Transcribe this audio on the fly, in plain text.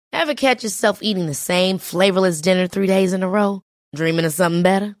Ever catch yourself eating the same flavorless dinner 3 days in a row? Dreaming of something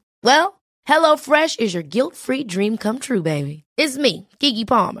better? Well, HelloFresh is your guilt-free dream come true, baby. It's me, Keke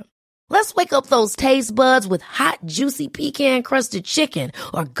Palmer. Let's wake up those taste buds with hot, juicy pecan-crusted chicken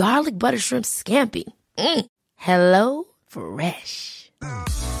or garlic butter shrimp scampi. Hello Fresh.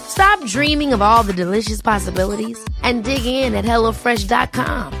 Stop dreaming of all the delicious possibilities and dig in at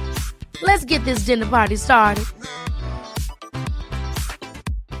HelloFresh.com. Let's get this dinner party started.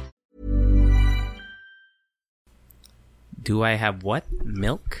 Do I have what?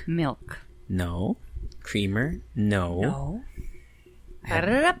 Milk? Milk. No. Creamer? No. No.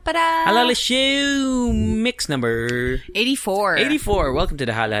 Halala Show mix number 84. 84. Welcome to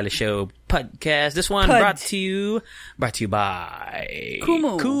the Halala Show podcast. This one brought to you by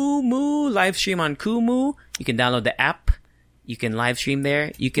Kumu. Kumu. Live stream on Kumu. You can download the app. You can live stream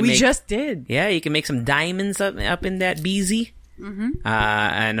there. You can just did. Yeah, you can make some diamonds up in that BZ. Mm-hmm.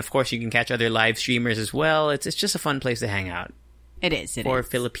 And of course, you can catch other live streamers as well. It's just a fun place to hang out. It is. For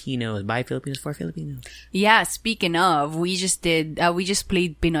Filipinos. By Filipinos, for Filipinos. Yeah, speaking of, we just played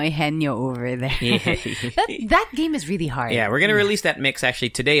Pinoy Henyo over there. Yeah. that game is really hard. Yeah, we're going to release that mix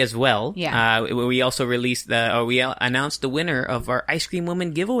actually today as well. Yeah. We also released we announced the winner of our Ice Cream Woman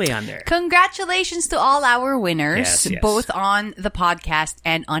giveaway on there. Congratulations to all our winners, Yes. both on the podcast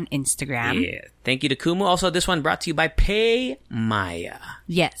and on Instagram. Yeah. Thank you to Kumu. Also, this one brought to you by Pay Maya.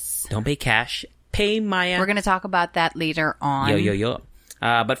 Yes. Don't pay cash. Pay Maya. We're going to talk about that later on. Yo.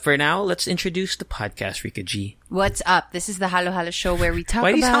 But for now, let's introduce the podcast, Rika G. What's up? This is the Halo Halo Show where we talk Why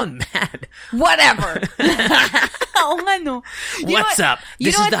about... do you sound mad? Whatever. Oo nga, no. What's up?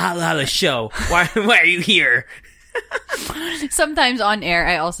 This is the Halo Halo Show. Why are you here? Sometimes on air,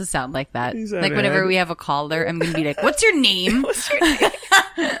 I also sound like that. Like whenever we have a caller, I'm going to be like, what's your name?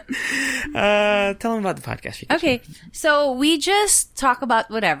 Tell them about the podcast. Rika G. Okay, so we just talk about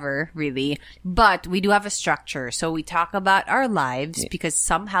whatever, really. But we do have a structure. So we talk about our lives because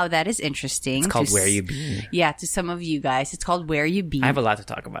somehow that is interesting. It's called Where You Been. Yeah, to some of you guys. It's called Where You Been. I have a lot to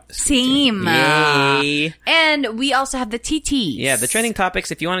talk about this. Same. Yay. And we also have the TTs. Yeah, the trending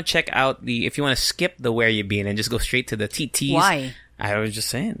topics. If you want to check out if you want to skip the Where You Been and just go straight to the TTs. Why? I was just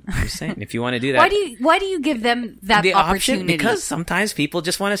saying. If you want to do that. Why do you give them that the opportunity? Option? Because sometimes people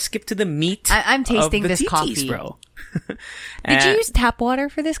just want to skip to the meat. I'm tasting of the this TTs, coffee, bro. Did you use tap water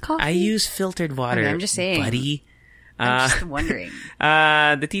for this coffee? I use filtered water. I'm just saying, buddy. I'm just wondering.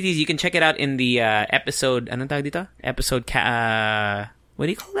 The TTs, you can check it out in the episode. Anong tawag dito? Episode. What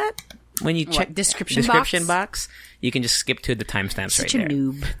do you call that? When you check description box, you can just skip to the timestamps right there. Such a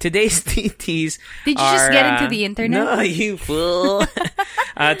noob. Today's TTs. Did you just get into the internet? No, you fool.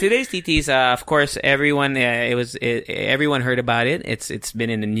 Today's TTs, of course, everyone heard about it. It's been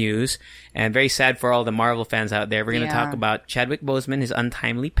in the news, and very sad for all the Marvel fans out there. We're going to talk about Chadwick Boseman, his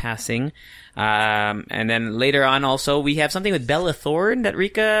untimely passing. And then later on, also we have something with Bella Thorne that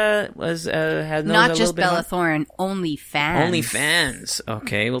Rika had not just Bella Thorne, OnlyFans. OnlyFans.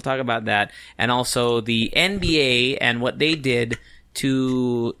 Okay, we'll talk about that, and also the NBA and what they did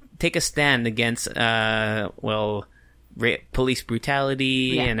to take a stand against police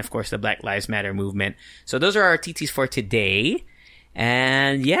brutality and of course the Black Lives Matter movement. So those are our TTs for today,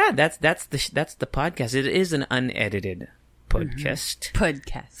 and that's the podcast. It is an unedited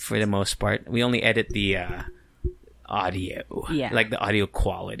podcast. For the most part. We only edit the audio. Yeah. Like the audio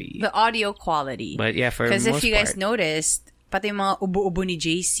quality. But yeah, for because most if you guys part, noticed, pati yung mga ubo-ubo ni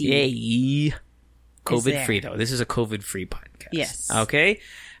JC. Yay. COVID-free though. This is a COVID-free podcast. Yes. Okay.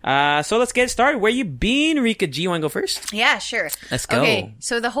 So let's get started. Where you been, Rika G? You want to go first? Yeah, sure. Let's go. Okay,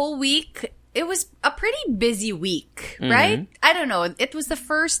 so the whole week, it was a pretty busy week, right? I don't know. It was the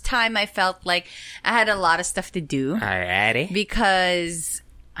first time I felt like I had a lot of stuff to do. Alrighty. Because,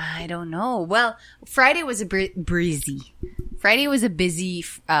 I don't know. Well, Friday was a breezy. Friday was a busy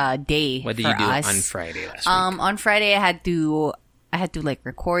day. What did for you do us. on Friday last week? On Friday, I had to like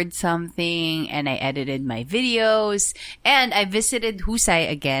record something, and I edited my videos, and I visited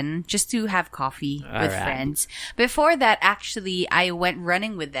Husay again just to have coffee with friends. Before that, actually, I went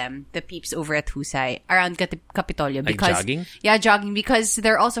running with them, the peeps over at Husay, around Capitolio. Like jogging? Yeah, jogging, because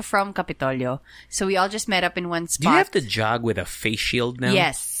they're also from Capitolio. So we all just met up in one spot. Do you have to jog with a face shield now?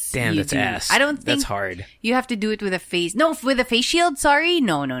 Yes. Damn, that's ass. I don't think that's hard. You have to do it with a face. No, with a face shield. Sorry,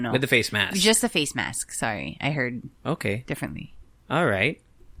 no. With the face mask. Just a face mask. Sorry, I heard. Okay. Differently. All right.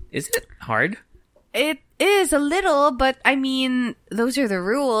 Is it hard? It is a little, but I mean, those are the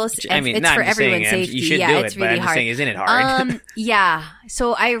rules. I mean, it's for everyone's safety. You should do it's it, really but I'm hard. just saying, isn't it hard? Yeah.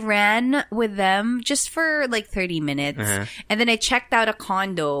 So I ran with them just for like 30 minutes. And then I checked out a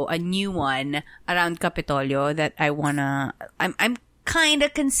condo, a new one around Capitolio that I wanna, I'm kind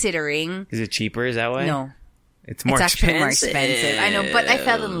of considering. Is it cheaper? Is that why? No. It's more expensive. Actually more expensive. I know, but I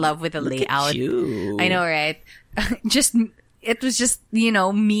fell in love with the layout. At you. I know, right? It was just,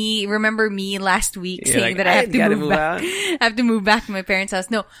 me. Remember me last week saying that I have to move back. I have to move back to my parents'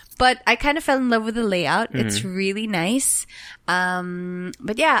 house. No, but I kind of fell in love with the layout. It's really nice.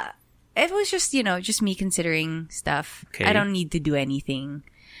 But yeah, it was just, just me considering stuff. Okay. I don't need to do anything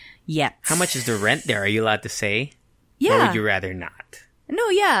yet. How much is the rent there? Are you allowed to say? Yeah. Or would you rather not? No,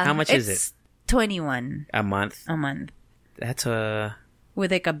 yeah. How much is it? 21 a month. That's a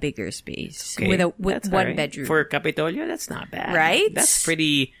with like a bigger space with one right. bedroom for Capitolio. That's not bad, right? That's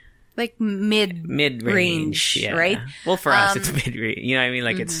pretty like mid range, yeah. Right? Well, for us, it's mid range. You know what I mean?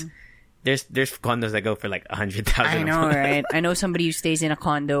 Like it's there's condos that go for like 100,000. I know, right? I know somebody who stays in a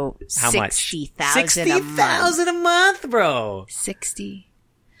condo. How much? 60,000 a month, bro. 60.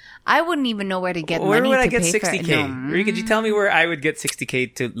 I wouldn't even know where to get where money would I to get pay 60K? for it. Could you tell me where I would get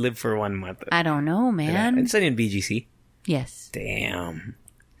 60K to live for 1 month? I don't know, man. It's in BGC. Yes. Damn.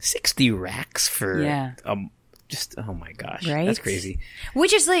 60 racks for just oh my gosh. Right? That's crazy.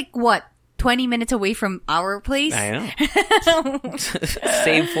 Which is like what? 20 minutes away from our place? I know.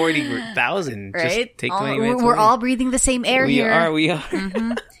 Save 40,000. Right? Just take 20 minutes We're away. all breathing the same air here. We are.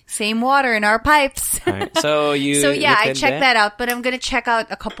 Mm-hmm. Same water in our pipes. All right. So yeah, I checked that out, but I'm going to check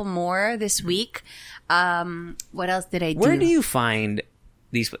out a couple more this week. What else did I do? Where do you find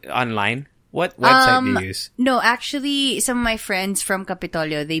these online? What website do you use? No, actually, some of my friends from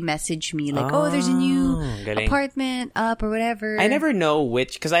Capitolio, they message me like, there's a new apartment up or whatever. I never know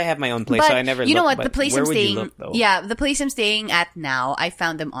which, because I have my own place, but so I never you know look, what? The place where I'm would staying, you look, though? yeah, the place I'm staying at now, I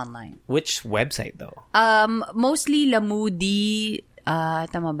found them online. Which website, though? Mostly Lamudi.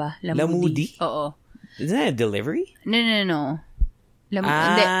 Tama ba? Lamudi? Oo. Isn't that a delivery? No.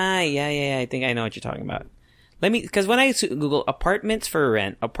 Yeah. I think I know what you're talking about. Because when I Google apartments for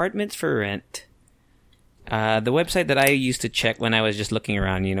rent, the website that I used to check when I was just looking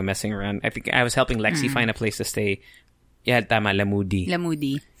around, messing around, I think I was helping Lexi find a place to stay. Yeah, tama, Lamudi.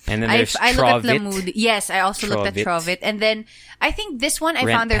 And then there's I looked at Trovit. Lamudi. Yes, I also looked at Trovit. And then I think this one, I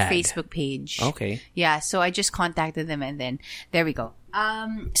found their Facebook page. Okay. Yeah, so I just contacted them and then there we go.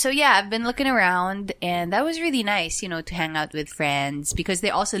 So yeah, I've been looking around and that was really nice, to hang out with friends because they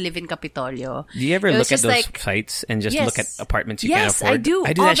also live in Capitolio. Do you ever look at those sites and just look at apartments you can't afford? Yes, I do.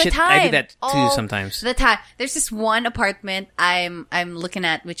 I do all that the shit. time. I do that too sometimes. The time. There's this one apartment I'm looking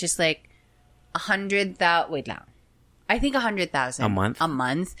at which is like 100,000. Wait lang. I think 100,000 a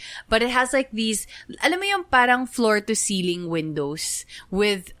month. But it has like these, alam mo yung parang floor to ceiling windows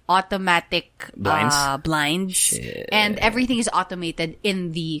with automatic blinds. Shit. And everything is automated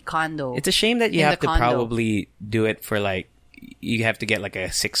in the condo. It's a shame that you have to probably do it for like, you have to get like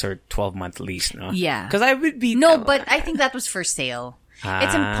a 6 or 12 month lease, no? Yeah. Because I would be... No, but I think that was for sale.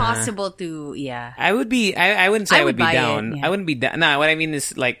 It's impossible to, I would be, I wouldn't say I would be down. Yeah. I wouldn't be down. No, what I mean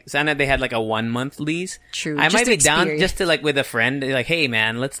is like, sana they had like a 1 month lease. True. I might be down just to like with a friend, like, hey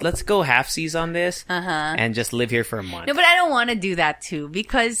man, let's go half-seas on this and just live here for a month. No, but I don't want to do that too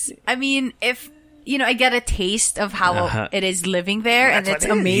because, I mean, if, I get a taste of how it is living there and it's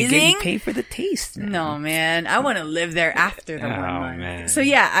amazing. You pay for the taste, man. No, man. I want to live there after the 1 month. Man. So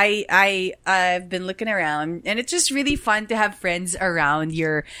yeah, I've been looking around and it's just really fun to have friends around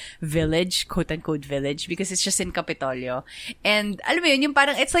your village, quote unquote village, because it's just in Capitolio. And alam mo yun, yung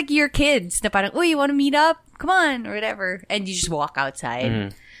parang, it's like your kids na parang, oh, you want to meet up? Come on, or whatever. And you just walk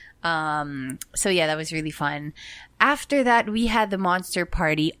outside. So yeah, that was really fun. After that, we had the monster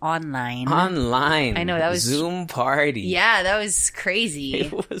party online. I know, that was... Zoom party. Yeah, that was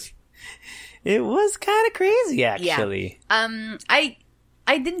crazy. It was kind of crazy, actually. Yeah.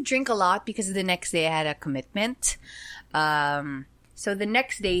 I didn't drink a lot because the next day I had a commitment. So the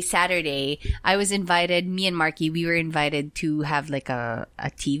next day, Saturday, I was invited, me and Marky, we were invited to have like a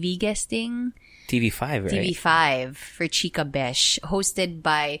TV guesting. TV5, right? TV5 for Chica Besh, hosted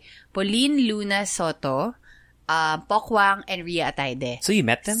by Pauline Luna Soto, Pokwang, and Ria Ataide. So you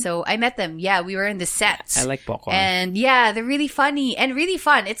met them? So I met them. Yeah, we were in the sets. I like Pokwang. And yeah, they're really funny and really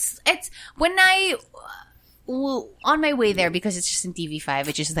fun. It's when on my way there, because it's just in TV5,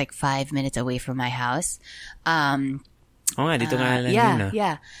 which is like 5 minutes away from my house. Dito nga lang yun,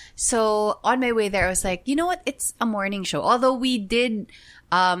 yeah. So on my way there, I was like, you know what? It's a morning show. Although we did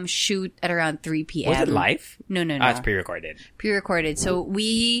shoot at around 3 p.m. Was it live? No. It's pre-recorded. Pre-recorded. So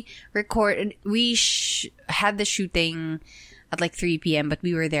we had the shooting at like 3 p.m., but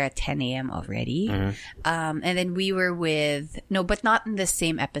we were there at 10 a.m. already. And then we were but not in the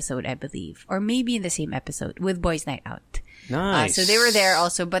same episode, I believe. Or maybe in the same episode with Boys Night Out. Nice. So they were there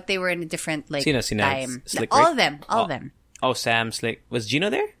also, but they were in a different time. Slick all Rick? of them. Oh, Sam Slick. Was Gino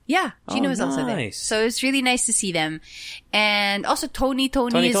there? Yeah, Gino was also there. So it's really nice to see them. And also Tony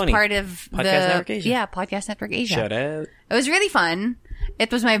is part of Podcast Network Asia. Yeah, Podcast Network Asia. Shout out. It was really fun.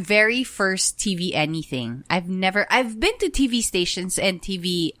 It was my very first TV anything. I've been to TV stations and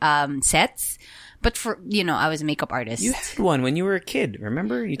TV sets, but I was a makeup artist. You had one when you were a kid,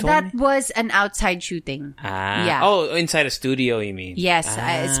 remember? You told me? That was an outside shooting. Yeah. Oh, inside a studio, you mean? Yes.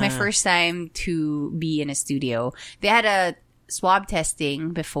 It's my first time to be in a studio. They had a swab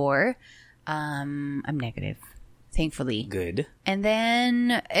testing before. I'm negative. Thankfully. Good. And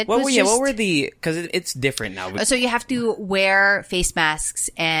then what were the, because it's different now. So you have to wear face masks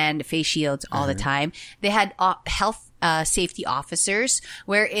and face shields all the time. They had health safety officers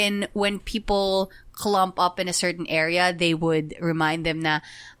wherein when people clump up in a certain area, they would remind them na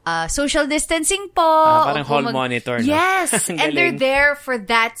social distancing po. Parang hall monitor. No? Yes. And they're there for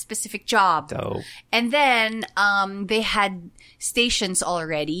that specific job. Dope. And then they had stations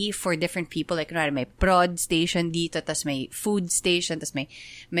already for different people. Like, may prod station dito, tas may food station, tas may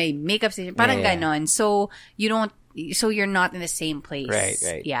makeup station. Parang ganon. So you're not in the same place.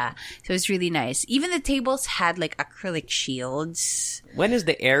 Right. Yeah. So it's really nice. Even the tables had like acrylic shields. When is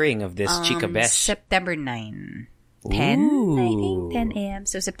the airing of this Chica Besh? September 9. 10, I think. 10 a.m.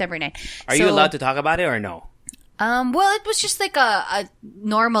 So September 9. Are you allowed to talk about it or no? Well, it was just like a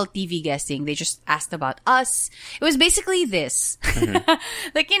normal TV guesting. They just asked about us. It was basically this.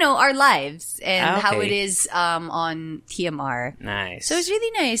 Like, our lives and how it is on TMR. Nice. So it was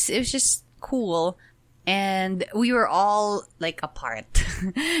really nice. It was just cool. And we were all like apart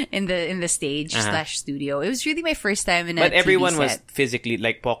in the stage / studio. It was really my first time in a But everyone TV was set. physically,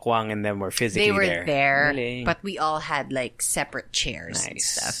 like Pokwang and them were physically there. They were there, really? but we all had like separate chairs and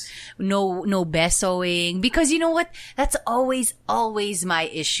Nice. stuff. No besoing. Because you know what? That's always my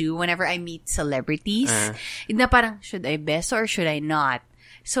issue whenever I meet celebrities. Na parang, should I beso or should I not?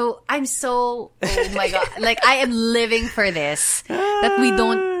 So I'm oh my God, like I am living for this, that we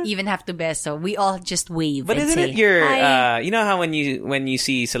don't even have to beso. We all just wave. But and isn't say, it your, hi. you know how when you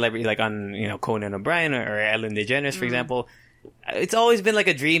see celebrity like on, Conan O'Brien or Ellen DeGeneres, for example, it's always been like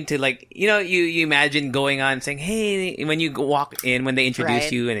a dream to like, you imagine going on saying, hey, when you walk in, when they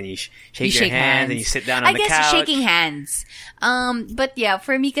introduce you and then you shake your hands and you sit down on the couch. I guess shaking hands. But yeah,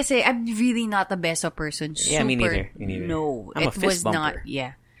 for me kasi, I'm really not a beso person. Yeah, me neither. No, I'm a fist bumper. Not.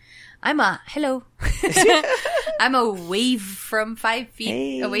 Yeah. I'm a hello. I'm a wave from 5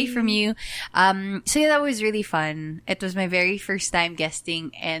 feet away from you. So yeah, that was really fun. It was my very first time guesting,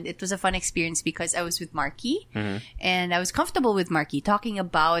 and it was a fun experience because I was with Marky, and I was comfortable with Marky talking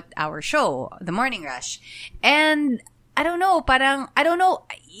about our show, The Morning Rush. And I don't know,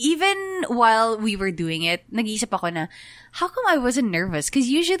 even while we were doing it, nag-iisip ako na, how come I wasn't nervous? Because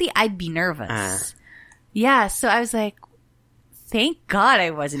usually I'd be nervous. Yeah, so I was like, thank God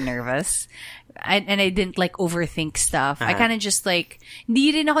I wasn't nervous. And I didn't like overthink stuff. I kind of just like,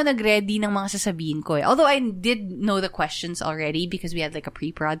 hindi rin ako nag-ready ng mga sasabihin ko. Although I did know the questions already because we had like a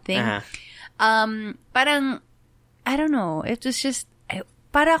pre-prod thing. Parang, I don't know. It was just,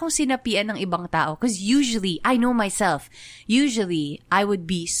 para akong sinapian ng ibang tao. Because usually, I know myself, usually I would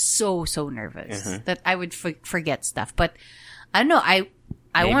be so nervous that I would forget stuff. But I don't know,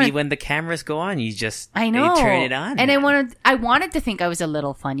 Maybe when the cameras go on, you turn it on. And I wanted to think I was a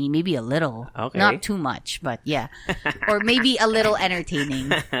little funny, maybe a little. Okay. Not too much, but yeah. Or maybe a little entertaining.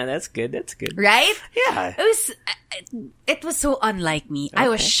 That's good. Right? Yeah. It was so unlike me. Okay. I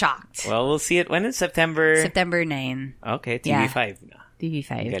was shocked. Well, we'll see it when it's September 9. Okay, TV5.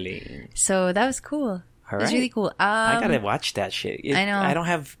 TV5. Galing. So that was cool. All right. It was really cool. I gotta watch that shit. I know. I don't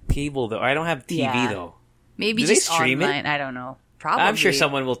have cable though. I don't have TV though. Maybe Do just they stream online. it? I don't know. Probably. I'm sure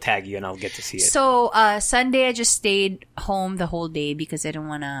someone will tag you and I'll get to see it. So, Sunday I just stayed home the whole day because I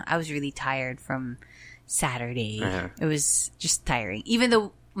was really tired from Saturday. It was just tiring. Even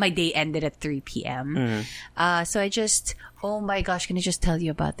though my day ended at 3 p.m. So I just, oh my gosh, can I just tell you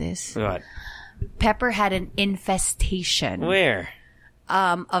about this? What? Pepper had an infestation. Where?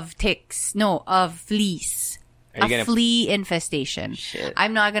 Of ticks. No, of fleas. A flea infestation. Shit.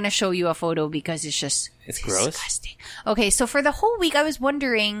 I'm not going to show you a photo because it's gross. Disgusting. Okay, so for the whole week, I was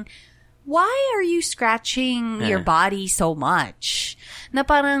wondering, why are you scratching your body so much? Na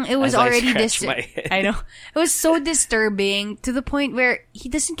parang it was already I know. It was so disturbing to the point where he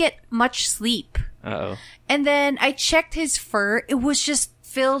doesn't get much sleep. Uh-oh. And then I checked his fur. It was just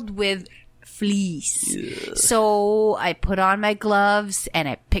filled with fleas. Yeah. So I put on my gloves and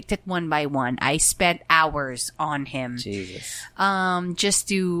I picked it one by one. I spent hours on him. Jesus. Just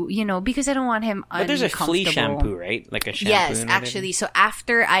to, because I don't want him uncomfortable. But there's a flea shampoo, right? Like a shampoo. Yes, actually. So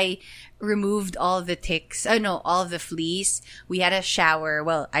after I removed all of the ticks, all of the fleas, we had a shower.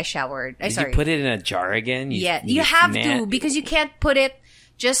 Well, I showered. Did you put it in a jar again? You have to, because you can't put it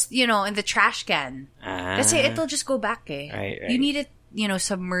just, in the trash can. Kasi it'll just go back eh. Right. You need it,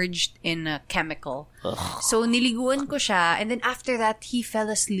 submerged in a chemical. Ugh. So niliguan ko siya, and then after that, he fell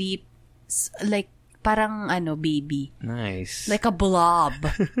asleep like parang baby. Nice. Like a blob.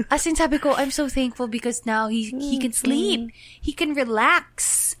 As in, sabi ko, I'm so thankful because now he can sleep. He can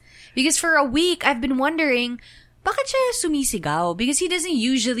relax. Because for a week, I've been wondering, bakit siya sumisigaw? Because he doesn't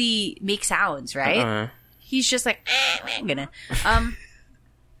usually make sounds, right? He's just like, gonna.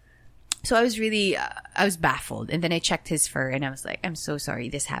 So I was really, I was baffled. And then I checked his fur and I was like, I'm so sorry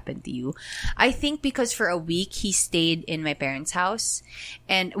this happened to you. I think because for a week, he stayed in my parents' house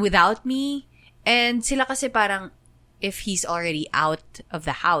and without me. And sila kasi parang, if he's already out of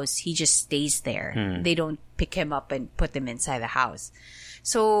the house, he just stays there. They don't pick him up and put him inside the house.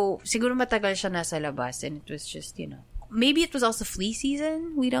 So, siguro matagal siya nasa labas and it was just, maybe it was also flea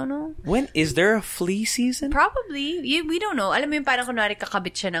season. We don't know. When? Is there a flea season? Probably. We don't know. Alam mo yung parang kunwari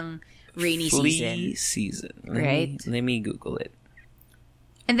kakabit siya ng rainy flea season. Right? Let me Google it.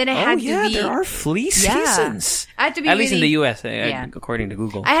 And then I had to be... there are flea seasons. I had to be At least in the US, according to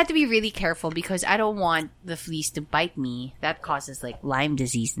Google. I had to be really careful because I don't want the fleas to bite me. That causes like Lyme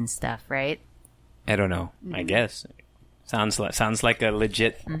disease and stuff, right? I don't know. I guess. Sounds like a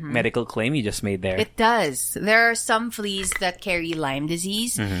legit medical claim you just made there. It does. There are some fleas that carry Lyme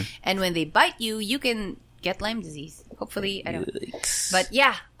disease. And when they bite you, you can get Lyme disease. Hopefully, I don't. Yikes. But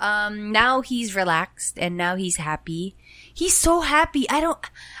yeah, now he's relaxed and now he's happy. He's so happy. I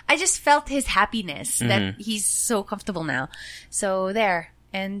just felt his happiness that he's so comfortable now. So there.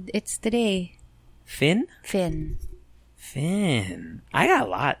 And it's today. Finn. I got a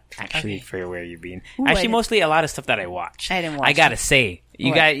lot, actually, for where you've been. Ooh, actually, mostly a lot of stuff that I watched. I didn't watch I gotta say,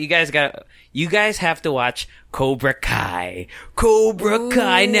 you guys have to watch Cobra Kai. Cobra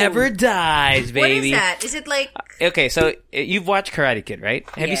Kai never dies, baby. What is that? Is it like... Okay, so you've watched Karate Kid, right?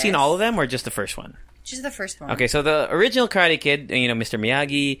 Have you seen Yes. all of them or just the first one? Just the first one. Okay, so the original Karate Kid, Mr.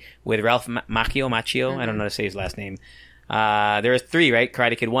 Miyagi with Ralph Macchio. I don't know how to say his last name. There are 3, right?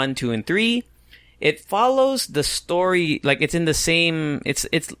 Karate Kid 1, 2, and 3. It follows the story, like it's in the same, it's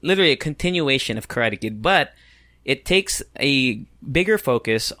literally a continuation of Karate Kid, but it takes a bigger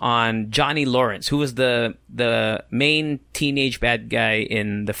focus on Johnny Lawrence, who was the main teenage bad guy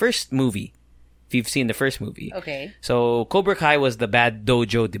in the first movie. If you've seen the first movie. Okay. So Cobra Kai was the bad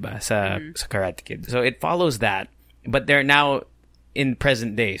dojo, diba, sa Karate Kid. So it follows that, but they're now in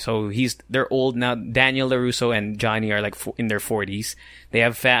present day. So they're old now. Daniel LaRusso and Johnny are like in their 40s. They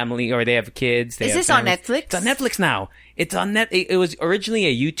have family or they have kids. Is this on Netflix? It's on Netflix now. It's on It was originally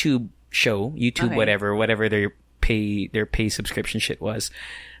a YouTube show, Okay. whatever their pay subscription shit was.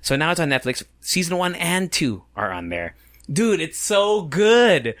 So now it's on Netflix. Season 1 and 2 are on there. Dude, it's so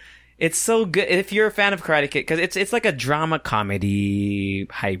good. It's so good. If you're a fan of Karate Kid, because it's like a drama comedy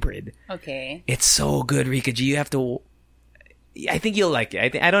hybrid. Okay. It's so good, Rika G. You have to. I think you'll like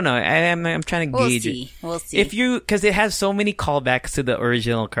it. I don't know. I'm trying to gauge it. We'll see. Because it has so many callbacks to the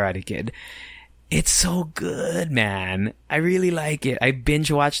original Karate Kid. It's so good, man. I really like it. I binge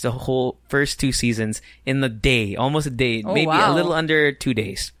watched the whole first 2 seasons in almost a day, maybe wow. a little under 2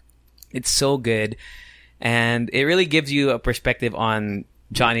 days. It's so good, and it really gives you a perspective on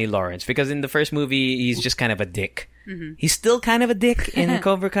Johnny Lawrence, because in the first movie he's just kind of a dick. He's still kind of a dick in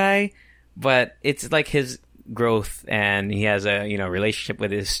Cobra Kai, but it's like his growth, and he has a relationship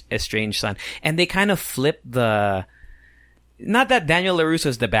with his estranged son, and they kind of flip the. Not that Daniel LaRusso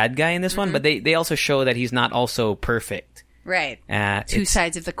is the bad guy in this one, but they also show that he's not also perfect. Right. Two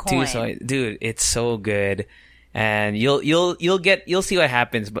sides of the coin. Dude, it's so good, and you'll see what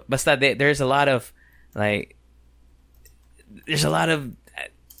happens. But basta there's a lot of anong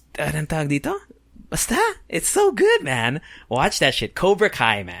tawag dito? Basta, it's so good, man. Watch that shit. Cobra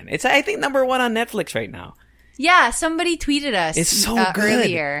Kai, man. It's, I think, number 1 on Netflix right now. Yeah, somebody tweeted us. It's so good.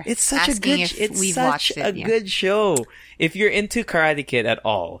 Earlier. It's such a good good show. If you're into Karate Kid at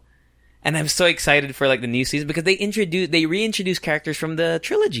all, and I'm so excited for the new season because they reintroduce characters from the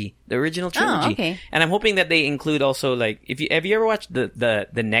trilogy, the original trilogy. Oh, okay. And I'm hoping that they include also have you ever watched the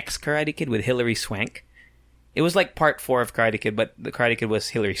next Karate Kid with Hilary Swank? It was like part 4 of Karate Kid, but the Karate Kid was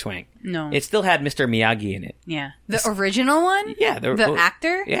Hilary Swank. No. It still had Mr. Miyagi in it. Yeah. The original one? Yeah. The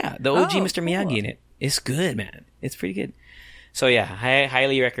actor? Yeah. The OG Oh, Mr. Miyagi in it. It's good, man. It's pretty good. So yeah, I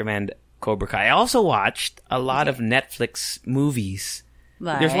highly recommend Cobra Kai. I also watched a lot of Netflix movies.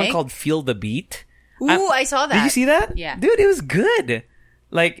 There's one called Feel the Beat. Ooh, I saw that. Did you see that? Yeah. Dude, it was good.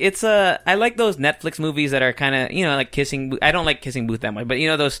 Like, I like those Netflix movies that are kind of, like Kissing Booth. I don't like Kissing Booth that much, but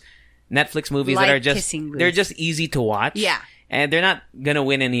those Netflix movies that are just, they're just easy to watch. Yeah. And they're not gonna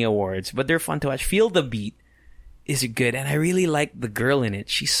win any awards, but they're fun to watch. Feel the Beat is good, and I really like the girl in it.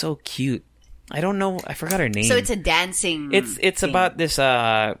 She's so cute. I don't know, I forgot her name. So it's a dancing It's thing. about this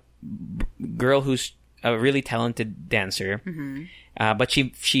girl who's a really talented dancer. Mm-hmm. But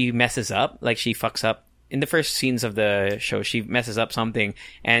she messes up, like she fucks up in the first scenes of the show. She messes up something,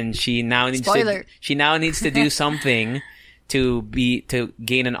 and she now needs to do something to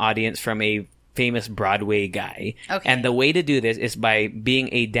gain an audience from a famous Broadway guy. Okay. And the way to do this is by being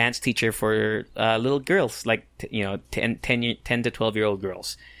a dance teacher for little girls, like 10 to 12-year-old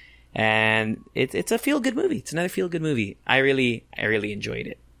girls. And it's a feel good movie. It's another feel good movie. I really enjoyed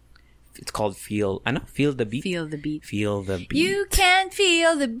it. It's called Feel the Beat. Feel the Beat. Feel the Beat. You can't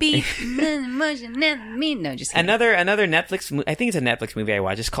feel the beat. No, just kidding. Another Netflix. I think it's a Netflix movie I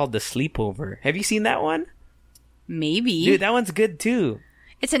watched. It's called The Sleepover. Have you seen that one? Maybe. Dude, that one's good too.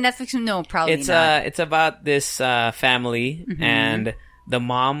 It's a Netflix. No, probably not. It's about this family, and the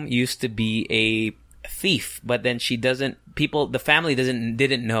mom used to be a thief, but then she doesn't. The family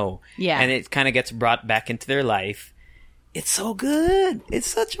didn't know. Yeah. And it kind of gets brought back into their life. It's so good. It's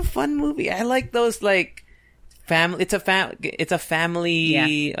such a fun movie. I like those like family. It's a family.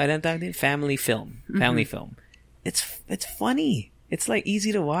 Yeah. Family film. Family film. It's funny. It's like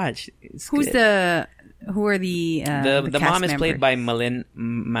easy to watch. Who are the the cast mom is members? played by Malin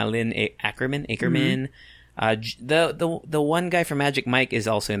Ackerman. The one guy from Magic Mike is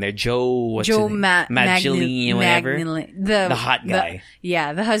also in there. Joe Magdalene, whatever. The hot guy.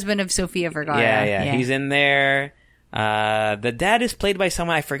 The husband of Sofia Vergara. Yeah. He's in there. The dad is played by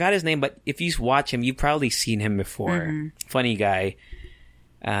someone, I forgot his name, but if you watch him, you've probably seen him before. Funny guy.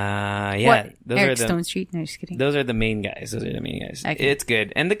 What? Eric Stone Street? No, just kidding. Those are the main guys. Okay. It's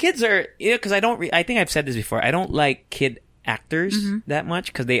good. And the kids are, because I think I've said this before, I don't like kid actors that much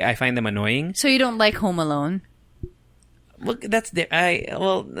because I find them annoying. So you don't like Home Alone? Look, Macaulay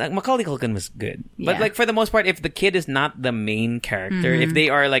Culkin was good, but like for the most part, if the kid is not the main character, if they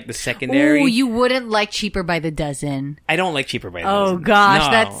are like the secondary, oh, you wouldn't like Cheaper by the Dozen. I don't like Cheaper by the Dozen. Oh gosh,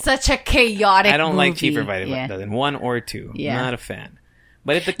 No. that's such a chaotic. I don't movie. like Cheaper by the Dozen. 1 or 2, not a fan.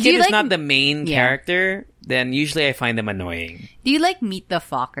 But if the Do you kid is like- not the main character, then usually I find them annoying. Do you like Meet the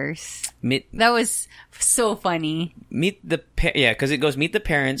Fockers? That was so funny. Because it goes Meet the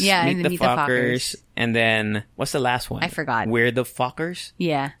Parents, Meet the Fockers, and then what's the last one? I forgot. We're the Fockers?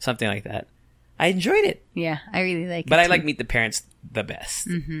 Yeah. Something like that. I enjoyed it. Yeah, I really like it. But I too. like Meet the Parents the best.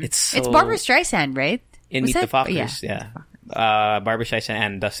 It's Barbara Streisand, right? in Was Meet the that- Fockers, yeah. Barbara Streisand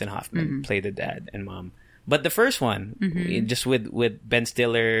and Dustin Hoffman play the dad and mom. But the first one, just with Ben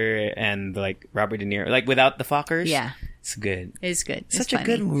Stiller and like Robert De Niro, like without the Fockers, it's good. It's good. It's Such funny. a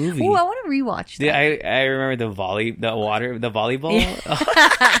good movie. Oh, I want to rewatch that. Dude, I remember the volleyball.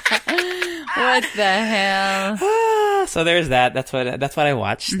 What the hell? So there's that. That's what I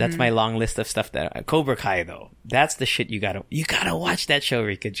watched. That's my long list of stuff. That Cobra Kai though. That's the shit you gotta watch that show,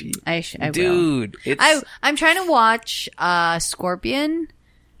 Rika G. I Dude, will. I'm trying to watch Scorpion.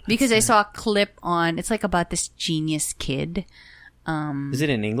 Because I saw a clip on, it's like about this genius kid. Is it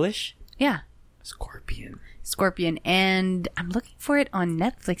in English? Yeah. Scorpion. And I'm looking for it on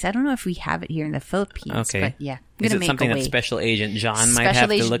Netflix. I don't know if we have it here in the Philippines. Okay. But yeah. I'm Is gonna it make something a that way. Special Agent John might Special have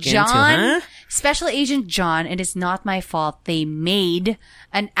to Agent look John, into, huh? Special Agent John, it is not my fault. They made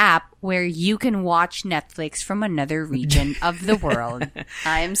an app where you can watch Netflix from another region of the world.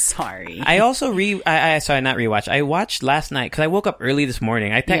 I'm sorry. I also not rewatch. I watched last night because I woke up early this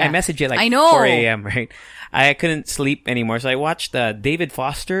morning. I messaged you at I like know. 4 a.m. Right? I couldn't sleep anymore, so I watched the David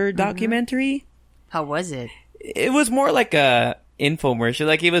Foster documentary. How was it? It was more like a infomercial.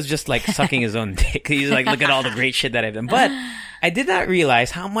 Like he was just like sucking his own dick. He's like, look at all the great shit that I've done. But I did not realize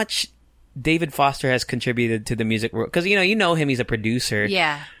how much David Foster has contributed to the music world. Because you know him. He's a producer.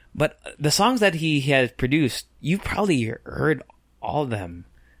 Yeah. But the songs that he has produced, you've probably heard all of them.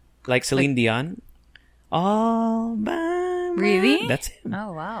 Like Celine Dion. All by Really? That's him.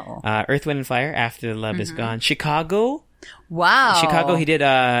 Oh, wow. Earth, Wind, and Fire, After the Love Is Gone. Chicago. Wow. Chicago, he did,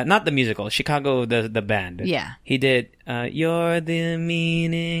 not the musical, Chicago, the band. Yeah. He did, You're the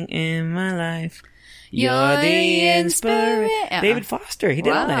meaning in my life. You're the inspiration. David Foster, he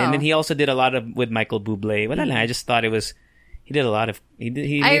did all that. And then he also did a lot with Michael Bublé. Well, I just thought he did a lot of, he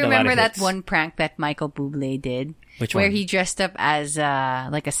made I a lot remember of that hits. one prank that Michael Bublé did. Which where one? he dressed up as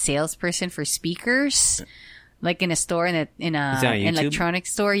like a salesperson for speakers. like in a store, in an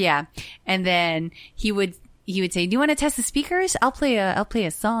electronics store. Yeah. And then he would say, "Do you want to test the speakers? I'll play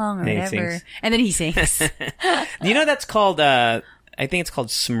a song or whatever." And then he sings. You know, that's called, I think it's called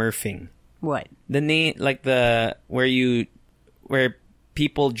smurfing. What? The name, like where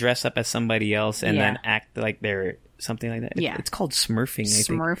people dress up as somebody else and then act like they're something like that. Yeah. It's called smurfing, I think.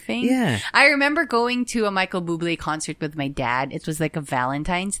 Smurfing? Yeah. I remember going to a Michael Bublé concert with my dad. It was like a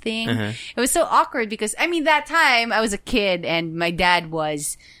Valentine's thing. It was so awkward because, I mean, that time I was a kid and my dad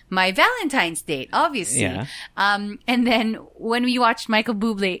was my Valentine's date, obviously. Yeah. And then when we watched Michael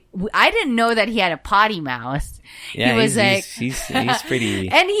Bublé, I didn't know that he had a potty mouth. Yeah, he was he's pretty.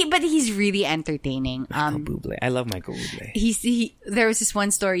 But he's really entertaining. Michael Bublé. I love Michael Bublé. There was this one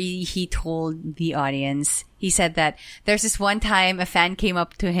story he told the audience. He said that there's this one time a fan came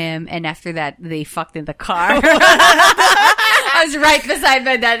up to him and after that they fucked in the car. I was right beside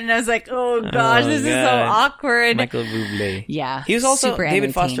my dad and I was like, oh gosh, this is so awkward. Michael Bublé. Yeah. He was also, super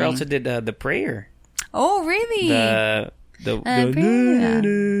David Foster also did the prayer. Oh, really? The you know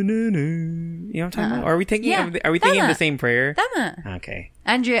what I'm talking about? Or are we thinking of the same prayer? Tama. Okay.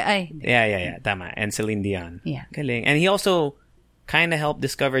 Andrea, Yeah. Tama. And Celine Dion. Yeah. Galing. And he also kind of helped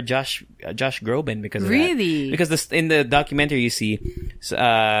discover Josh Groban because of really? that. Because in the documentary you see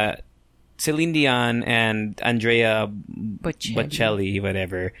Celine Dion and Andrea Bocelli,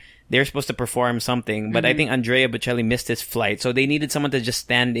 whatever, they're supposed to perform something, but I think Andrea Bocelli missed his flight, so they needed someone to just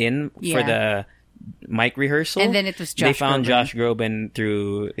stand in for the mic rehearsal. And then it was They found Josh Groban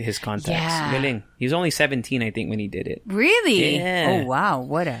through his contacts. Yeah. Galing. He was only 17, I think, when he did it. Really? Yeah. Oh, wow.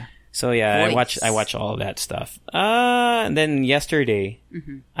 What a... So yeah, voice. I watch all that stuff. And then yesterday,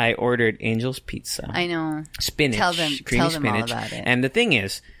 I ordered Angel's Pizza. I know. Spinach. Tell them spinach. all about it. And the thing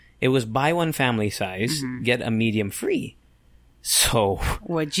is, it was buy one family size, get a medium free. So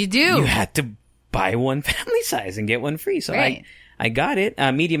what'd you do? You had to buy one family size and get one free. So right. I got it.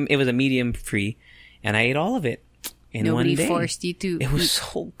 Medium. It was a medium free, and I ate all of it in Nobody one day. forced you to. It was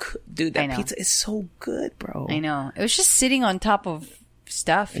so good, dude. That pizza is so good, bro. I know. It was just sitting on top of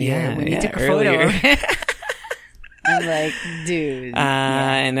stuff here when you took a earlier. photo. I'm like, dude.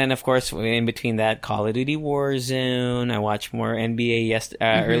 And then, of course, in between that, Call of Duty Warzone. I watched more NBA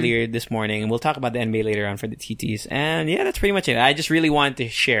earlier this morning. And we'll talk about the NBA later on for the TTs. And yeah, that's pretty much it. I just really wanted to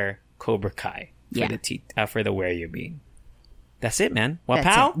share Cobra Kai for the Where You Being. That's it, man.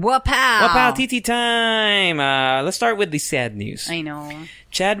 Wapow? Wapow! Wapow TT time! Let's start with the sad news. I know.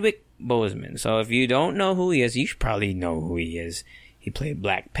 Chadwick Boseman. So if you don't know who he is, you should probably know who he is. He played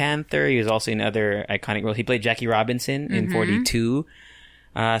Black Panther. He was also in other iconic roles. He played Jackie Robinson in 42.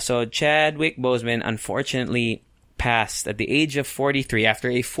 So Chadwick Boseman unfortunately passed at the age of 43 after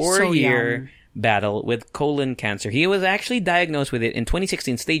a 4-year battle with colon cancer. He was actually diagnosed with it in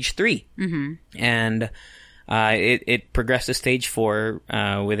 2016, stage 3. And it progressed to stage 4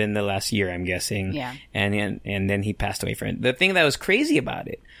 within the last year, I'm guessing. Yeah. And then he passed away from it. The thing that was crazy about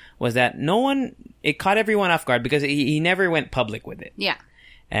it was that it caught everyone off guard because he never went public with it. Yeah.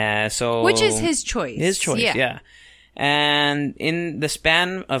 So which is his choice. His choice, yeah. And in the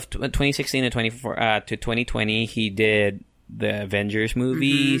span of 2016 to 2020, he did the Avengers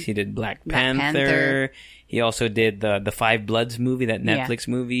movies. He did Black Panther. He also did the Five Bloods movie, that Netflix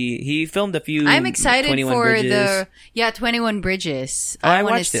movie. He filmed a few. I'm excited 21 for Bridges. 21 Bridges. I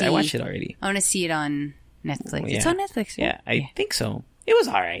watched it. I watched it already. I want to see it on Netflix. Yeah. It's on Netflix, right? Yeah, I think so. It was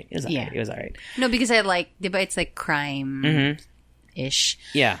alright. It was alright. No, because I like, it's like crime-ish.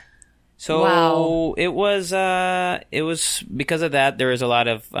 Yeah. So it was because of that. There was a lot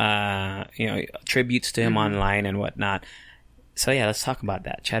of tributes to him online and whatnot. So yeah, let's talk about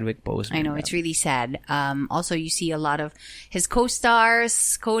that. Chadwick Boseman. I know, it's really sad. Also, you see a lot of his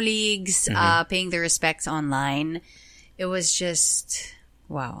co-stars, colleagues, paying their respects online. It was just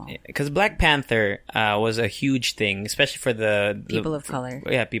wow. Because Black Panther was a huge thing, especially for the people of color.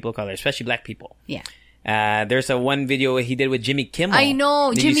 Yeah, people of color, especially Black people. Yeah. There's one video he did with Jimmy Kimmel. I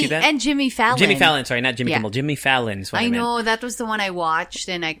know. Did you see that? And Jimmy Fallon. Jimmy Fallon, sorry, not Jimmy Kimmel. Jimmy Fallon is what I meant. know. That was the one I watched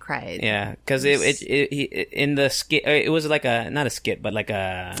and I cried. Yeah, because it in the skit, it was like not a skit, but like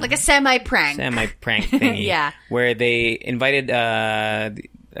a semi-prank. Semi-prank thingy. Yeah. Where they invited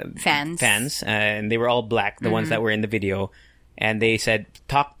fans, and they were all black, the ones that were in the video. And they said,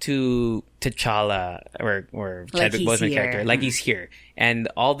 talk to T'Challa or Chadwick Boseman character, like he's here. And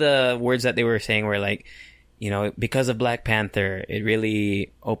all the words that they were saying were like, because of Black Panther, it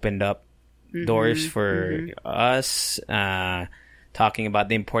really opened up doors for us, talking about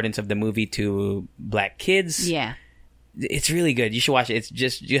the importance of the movie to black kids. Yeah. It's really good. You should watch it.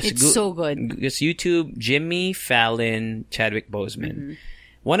 It's so good. Just YouTube Jimmy Fallon, Chadwick Boseman.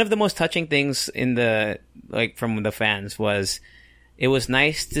 one of the most touching things in from the fans was it was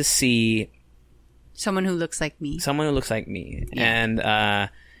nice to see someone who looks like me. And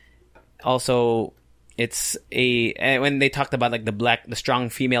also it's when they talked about like the strong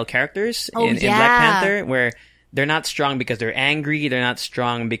female characters in Black Panther, where they're not strong because they're angry, they're not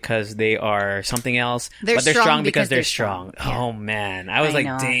strong because they are something else, but they're strong because they're strong. Yeah. Oh man, I was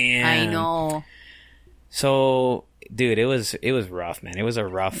damn. I know. So, dude, it was rough, man. It was a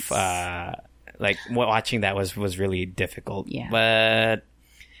rough watching that was really difficult. Yeah. But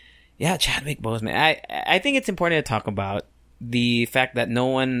yeah, Chadwick Boseman. I think it's important to talk about the fact that no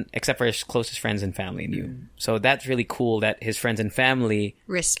one except for his closest friends and family knew. So that's really cool that his friends and family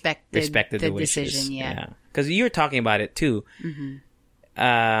respected the decision. Yeah. Because you were talking about it too.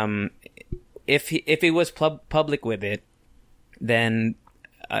 Mm-hmm. If he was public with it, then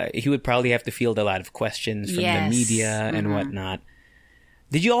he would probably have to field a lot of questions from the media and whatnot.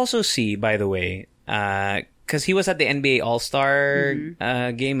 Did you also see, by the way, because he was at the NBA All-Star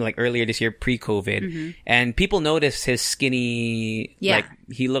game like earlier this year, pre-COVID, and people noticed his skinny, like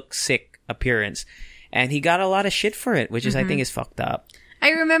he looked sick appearance, and he got a lot of shit for it, which is I think is fucked up. I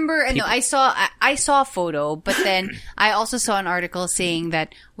remember, I saw a photo, but then I also saw an article saying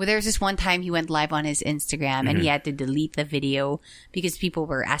that there was this one time he went live on his Instagram and he had to delete the video because people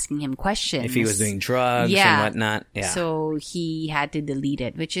were asking him questions. If he was doing drugs and whatnot. Yeah. So he had to delete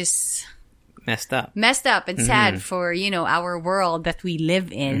it, which is messed up and sad for, our world that we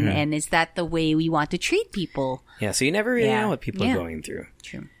live in. And is that the way we want to treat people? Yeah. So you never really know what people are going through.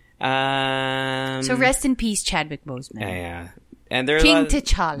 True. So rest in peace, Chadwick Boseman. Yeah. And there are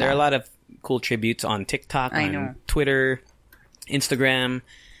T'Challa. There are a lot of cool tributes on TikTok, on Twitter, Instagram.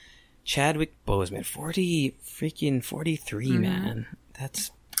 Chadwick Boseman, 43, man.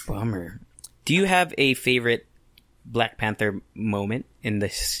 That's bummer. Do you have a favorite Black Panther moment in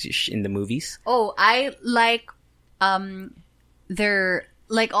the movies? Oh, I like they're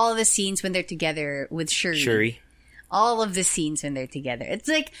like all the scenes when they're together with Shuri. All of the scenes when they're together. It's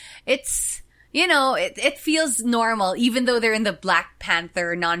like it feels normal, even though they're in the Black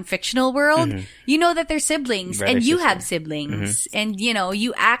Panther non-fictional world. You know that they're siblings, and you have siblings, and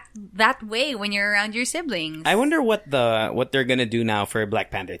you act that way when you're around your siblings. I wonder what they're gonna do now for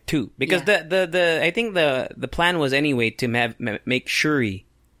Black Panther 2, because I think the plan was anyway to make Shuri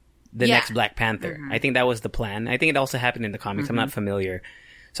the next Black Panther. I think that was the plan. I think it also happened in the comics. I'm not familiar.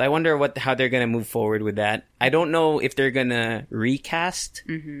 So I wonder how they're going to move forward with that. I don't know if they're going to recast.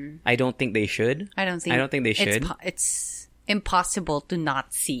 I don't think they should. I don't think they should. It's impossible to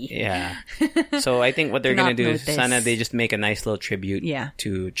not see. Yeah. So I think what they're going to do is they just make a nice little tribute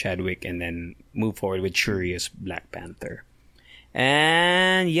to Chadwick and then move forward with Shuri as Black Panther.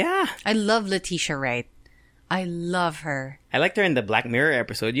 And yeah. I love Letitia Wright. I love her. I liked her in the Black Mirror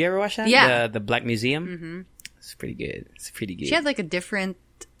episode. You ever watch that? Yeah. The Black Museum? It's pretty good. She had like a different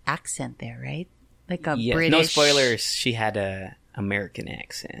accent there, right? Like a British. No spoilers. She had a American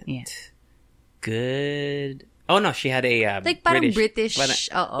accent. Yeah. Good. Oh no, she had a like British.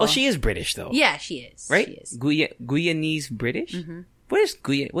 Well, she is British though. Yeah, she is. Right? She is. Guyanese British. What is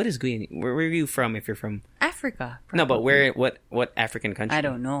Guyanese? Where are you from? If you're from Africa. Probably. No, but where? What African country? I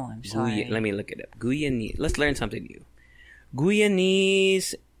don't know. I'm sorry. Let me look it up. Guyanese. Let's learn something new.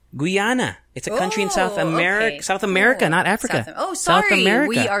 Guyanese. Guyana. It's a country in South America. Okay. South America, not Africa. Sorry. South America.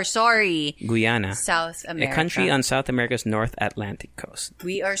 We are sorry. Guyana. South America. A country on South America's North Atlantic coast.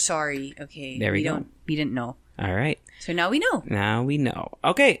 We are sorry. Okay. There we go. We didn't know. All right. So now we know.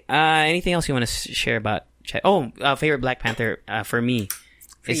 Okay. Anything else you want to share about favorite Black Panther for me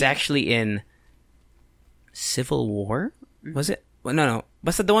is actually in Civil War. Was it? Well, no.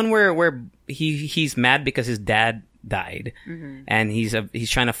 Was it the one where he's mad because his dad died, and he's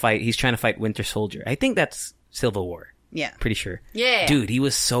trying to fight Winter Soldier? I think that's Civil War. Yeah, pretty sure. Yeah, dude, he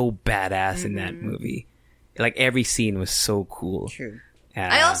was so badass in that movie. Like every scene was so cool. True.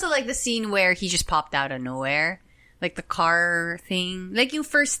 I also like the scene where he just popped out of nowhere, like the car thing, like yung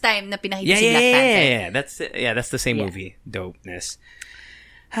first time na pinahid si Black Panther. That's the same movie. Dopeness.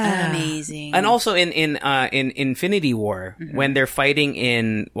 Amazing. And also in Infinity War, when they're fighting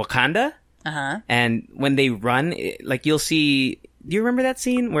in Wakanda. And when they run, like you'll see. Do you remember that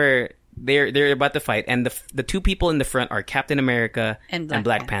scene where they're about to fight, and the two people in the front are Captain America and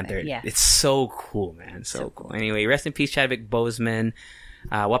Black Panther? Yeah, it's so cool, man. So cool. Anyway, rest in peace, Chadwick Boseman.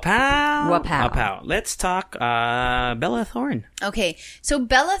 Wapow. Let's talk Bella Thorne. Okay, so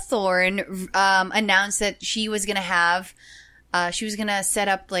Bella Thorne announced that she was gonna set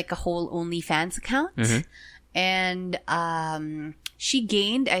up like a whole OnlyFans account, and she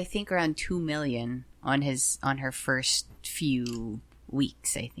gained, I think, around 2 million on her first few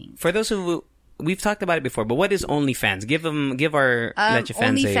weeks, I think. For those who we've talked about it before, but what is OnlyFans? Give our Leche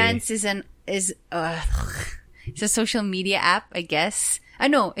fans OnlyFans is it's a social media app, I guess.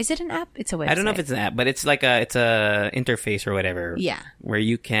 No, is it an app? It's a website. I don't know if it's an app, but it's like it's a interface or whatever. Yeah. Where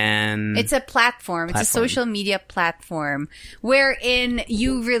you can... It's a platform. It's a social media platform wherein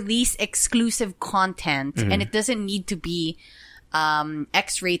you release exclusive content and it doesn't need to be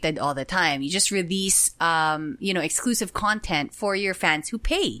X-rated all the time. You just release, exclusive content for your fans who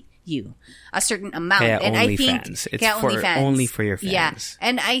pay you a certain amount. And I think it's only for your fans. Yeah.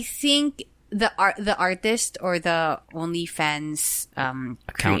 And I think the artist or the OnlyFans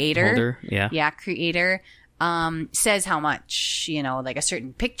creator, creator says how much, like a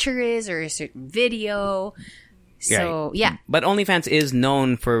certain picture is or a certain video. So but OnlyFans is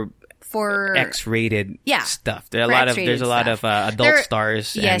known for X-rated stuff. There's a lot of adult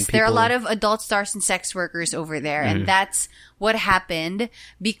stars. Yes, there are a lot of adult stars and sex workers over there, and that's what happened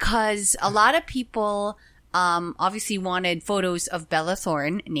because a lot of people obviously wanted photos of Bella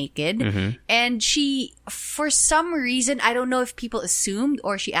Thorne naked, and she, for some reason, I don't know if people assumed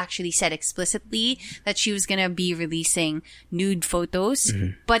or she actually said explicitly that she was gonna be releasing nude photos,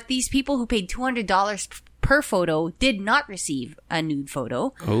 but these people who paid $200 per photo did not receive a nude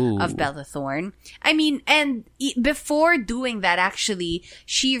photo of Bella Thorne. I mean, and before doing that, actually,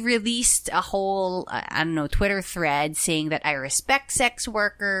 she released a whole, Twitter thread saying that I respect sex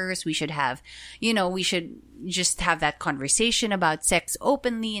workers. We should have, we should just have that conversation about sex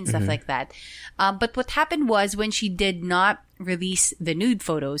openly and stuff like that. But what happened was when she did not release the nude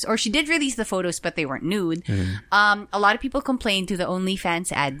photos, or she did release the photos, but they weren't nude, a lot of people complained to the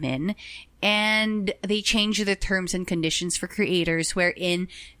OnlyFans admin, and they changed the terms and conditions for creators wherein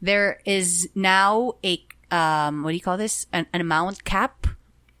there is now a, what do you call this? An amount cap.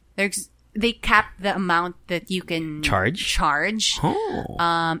 They cap the amount that you can charge.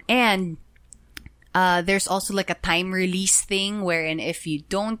 And there's also like a time release thing wherein if you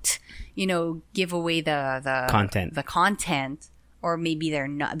don't, give away the content, or maybe they're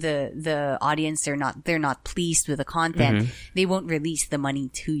not the audience, they're not pleased with the content, they won't release the money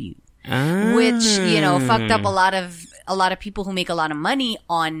to you. Which, fucked up a lot of people who make a lot of money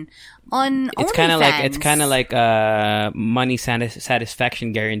on it's kind of like money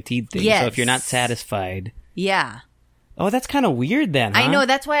satisfaction guaranteed thing. Yes. So if you're not satisfied, oh, that's kind of weird then, huh? I know,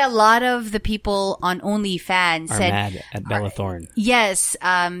 that's why a lot of the people on OnlyFans are mad at Bella Thorne. Yes,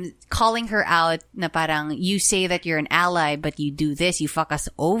 calling her out na parang, you say that you're an ally, but you do this, you fuck us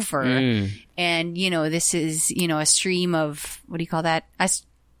over. And, this is, a stream of, what do you call that?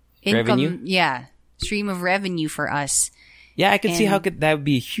 Income, revenue? Yeah. Stream of revenue for us. Yeah, I could see how that would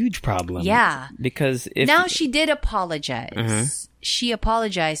be a huge problem. Yeah. Because now she did apologize. She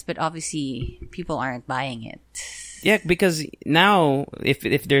apologized, but obviously people aren't buying it. Yeah, because now if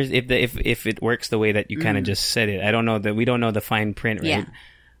it works the way that you kind of just said it, I don't know that we don't know the fine print, right? Yeah.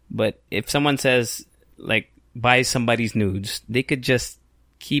 But if someone says like buy somebody's nudes, they could just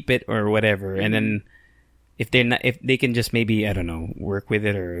keep it or whatever, and then if they can just maybe, I don't know, work with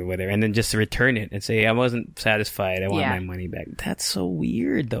it or whatever, and then just return it and say I wasn't satisfied, I want my money back. That's so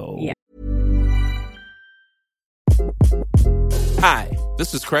weird, though. Yeah. Hi,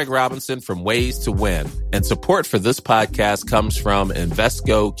 this is Craig Robinson from Ways to Win, and support for this podcast comes from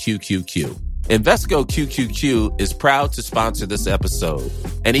Invesco QQQ. Invesco QQQ is proud to sponsor this episode,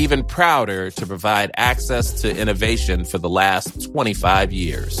 and even prouder to provide access to innovation for the last 25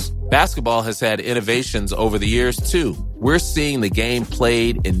 years. Basketball has had innovations over the years, too. We're seeing the game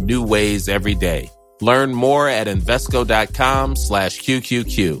played in new ways every day. Learn more at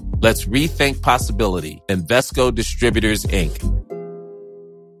Invesco.com/QQQ. Let's rethink possibility. Invesco Distributors, Inc.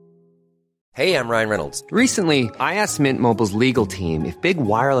 Hey, I'm Ryan Reynolds. Recently, I asked Mint Mobile's legal team if big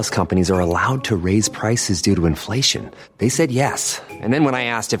wireless companies are allowed to raise prices due to inflation. They said yes. And then when I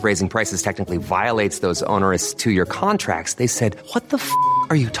asked if raising prices technically violates those onerous 2-year contracts, they said, "What the f***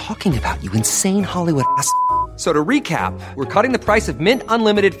 are you talking about, you insane Hollywood ass?" So to recap, we're cutting the price of Mint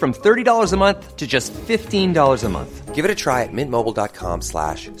Unlimited from $30 a month to just $15 a month. Give it a try at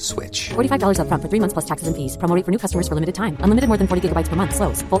mintmobile.com/switch. $45 up front for 3 months plus taxes and fees. Promo rate for new customers for limited time. Unlimited more than 40 gigabytes per month.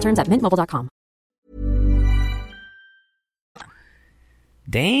 Slows full terms at mintmobile.com.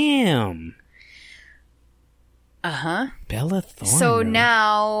 Damn. Bella Thorne. So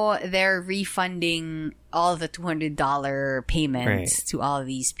now they're refunding all the $200 payments to all of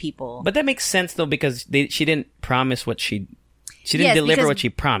these people. But that makes sense though, because she didn't promise what she didn't deliver what she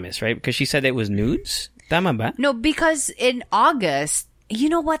promised, right? Because she said it was nudes. Tama ba? No, because in August, You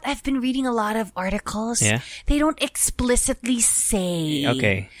know what? I've been reading a lot of articles. Yeah. They don't explicitly say.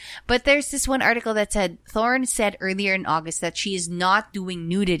 Okay. But there's this one article that said, Thorne said earlier in August that she is not doing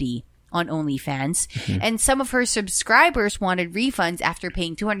nudity on OnlyFans. And some of her subscribers wanted refunds after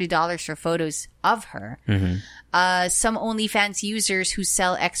paying $200 for photos of her. Some OnlyFans users who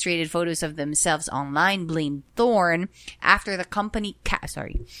sell X-rated photos of themselves online blamed Thorne after the company capped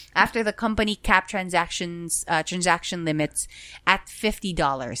transaction limits at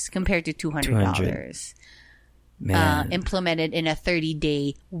 $50 compared to $200. Implemented in a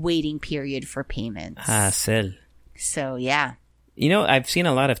 30-day waiting period for payments. Sell. So, yeah. You know, I've seen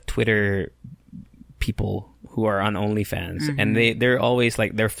a lot of Twitter people who are on OnlyFans, and they're always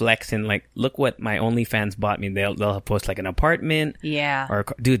like, they're flexing, like, look what my OnlyFans bought me. They'll post like an apartment. Yeah. Or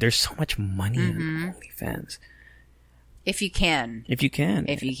dude, there's so much money on OnlyFans. If you can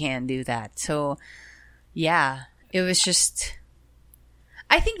do that. So, yeah, it was just,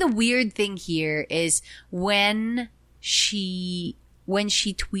 I think the weird thing here is when she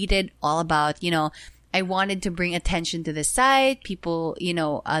tweeted all about, you know, I wanted to bring attention to the site. People, you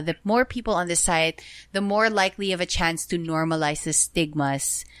know, the more people on the site, the more likely of a chance to normalize the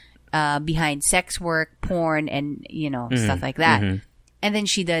stigmas behind sex work, porn, and, you know, stuff like that. And then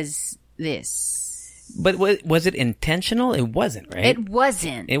she does this. But was it intentional? It wasn't, right? It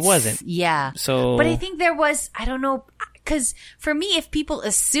wasn't. Yeah. So, but I think there was, I don't know, because for me, if people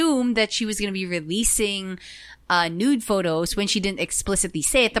assumed that she was going to be releasing nude photos when she didn't explicitly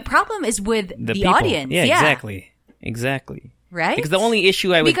say it, the problem is with the audience. Yeah, exactly. Right? Because the only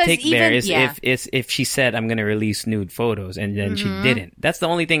issue I would take there is yeah. if she said, I'm going to release nude photos, and then she didn't. That's the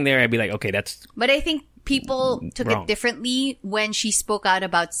only thing there. I'd be like, okay, that's But I think people took wrong. it differently when she spoke out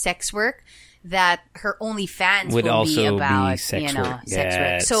about sex work, that her OnlyFans would will also be about, be sex you know, work. sex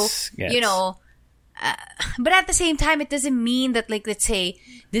work. So, you know, but at the same time, it doesn't mean that, like, let's say,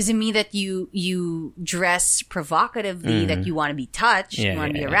 doesn't mean that you dress provocatively, that you want to be touched, you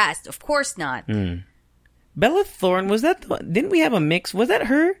want to be harassed. Of course not. Bella Thorne, was that, didn't we have a mix? Was that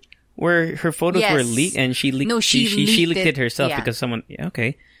her? Where her photos were leaked and she leaked, she leaked it herself because someone,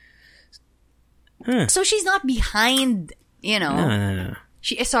 okay. So she's not behind, you know. No.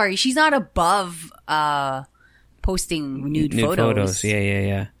 She's not above posting nude photos.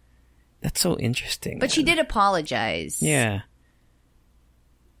 Yeah. That's so interesting. But she did apologize. Yeah.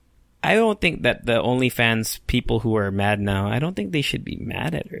 I don't think that the OnlyFans people who are mad now, I don't think they should be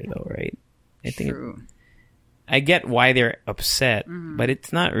mad at her though, right? I think True. I get why they're upset, but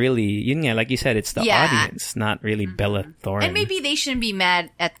it's not really, like you said, it's the audience, not really Bella Thorne. And maybe they shouldn't be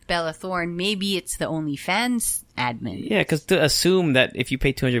mad at Bella Thorne. Maybe it's the OnlyFans admin. Yeah, because to assume that if you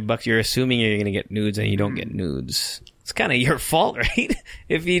pay $200, you're assuming you're going to get nudes and you don't get nudes. It's kind of your fault, right?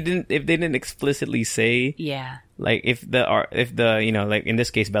 If they didn't explicitly say, like if the you know, like in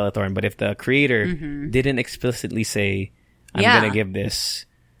this case Bella Thorne, but if the creator didn't explicitly say, I'm gonna give this,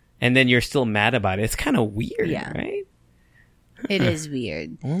 and then you're still mad about it, it's kind of weird, right? It is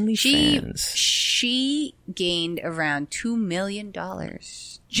weird. OnlyFans. She gained around $2 million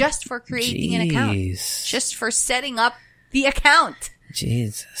just for creating an account, just for setting up the account.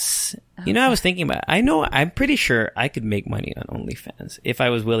 Jesus. You know, I was thinking about it. I'm pretty sure I could make money on OnlyFans if I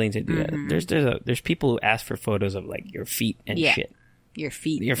was willing to do that. There's people who ask for photos of like your feet and shit. Your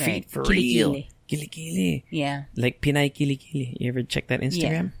feet. Your feet, for Kili-kili. real. Kili-kili. Yeah. Like Pinay Kili-kili. You ever check that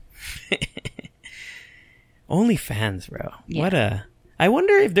Instagram? Yeah. OnlyFans, bro. Yeah. I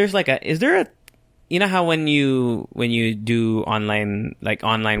wonder if there's like is there a, you know how when you do online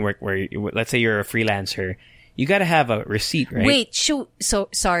work where let's say you're a freelancer, you gotta have a receipt, right? Wait, so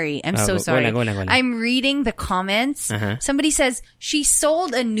sorry. I'm so sorry. Go on. I'm reading the comments. Somebody says she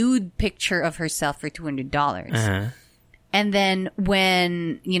sold a nude picture of herself for $200. And then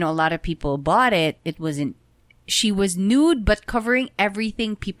when, you know, a lot of people bought it, she was nude but covering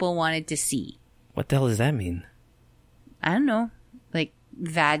everything people wanted to see. What the hell does that mean? I don't know. Like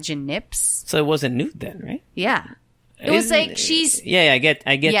vaginips. So it wasn't nude then, right? Yeah. It was like she's... Yeah, I get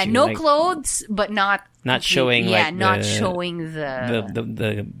yeah, you. No like, cledge, but not showing showing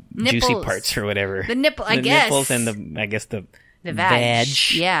the nipples, juicy parts or whatever. The nipple, I the guess. Nipples and the vag.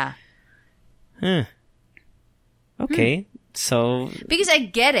 Yeah. Huh. Okay. So because I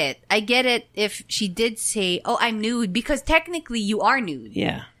get it if she did say, "Oh, I'm nude," because technically you are nude.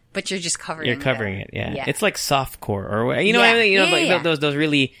 Yeah. But you're just covering. You're covering it. Yeah. It's like softcore or you know what I mean? You know, like those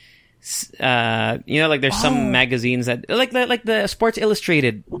really. You know, like there's some magazines that like the Sports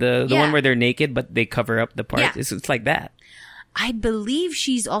Illustrated, the one where they're naked but they cover up the parts. Yeah. It's like that. I believe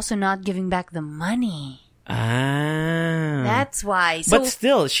she's also not giving back the money. Ah, that's why. So, but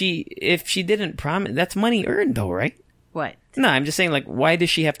still, if she didn't promise, that's money earned though, right? What? No, I'm just saying, like, why does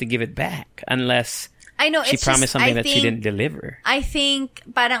she have to give it back unless I know, she it's promised just, something that she didn't deliver? I think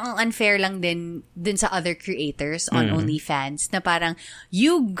parang ang unfair lang din sa other creators on OnlyFans na parang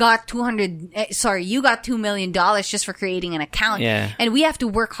you got $2 million just for creating an account, and we have to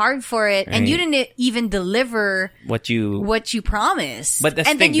work hard for it, and you didn't even deliver what you promised. But the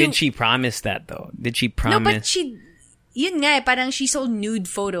thing, did she promise that though? Did she promise? No, but yun nga, parang she sold nude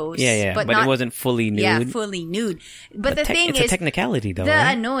photos. Yeah, but it wasn't fully nude. Yeah, fully nude. But the thing it's a technicality though,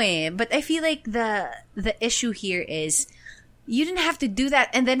 right? But I feel like the issue here is you didn't have to do that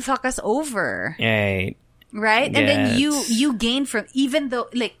and then fuck us over. Right. Right? And then you gain from, even though,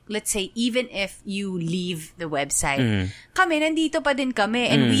 like, let's say, even if you leave the website, kami, nandito pa din kami,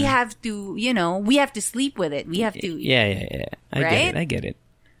 and we have to, we have to sleep with it. We have to. Yeah. I get it.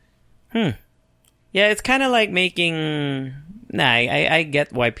 Yeah, it's kind of like making. I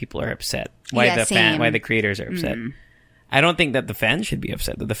get why people are upset. Why the creators are upset. I don't think that the fans should be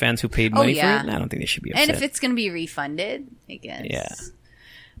upset. The fans who paid money for it, I don't think they should be upset. And if it's gonna be refunded, I guess. Yeah.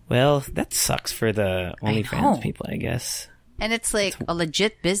 Well, that sucks for the OnlyFans people, I guess. And it's like a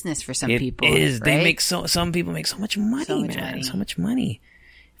legit business for some people. It is. Right? They make some people make so much money, man. So much money.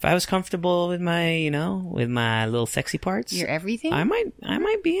 If I was comfortable with my, with my little sexy parts, your everything, I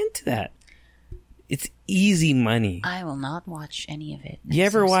might be into that. It's easy money. I will not watch any of it. You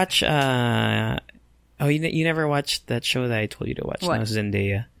ever watch? You never watched that show that I told you to watch? What? No,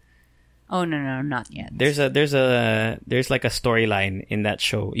 Zendaya. Oh no, not yet. There's like a storyline in that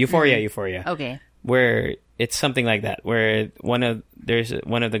show, Euphoria. Okay. Where it's something like that, where one of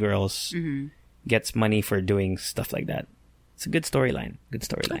the girls gets money for doing stuff like that. It's a good storyline.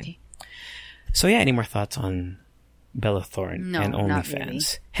 Okay. So yeah, any more thoughts on Bella Thorne and OnlyFans? Really.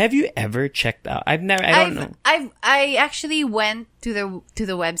 Have you ever checked out? I don't know. I actually went to the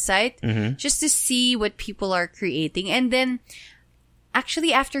website just to see what people are creating, and then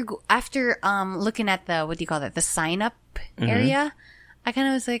actually after looking at the sign up area, I kind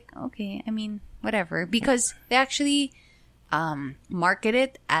of was like, okay, I mean, whatever, because they actually market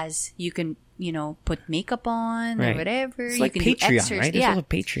it as you can put makeup on or whatever. It's like you Patreon, can do exercise. right? There's also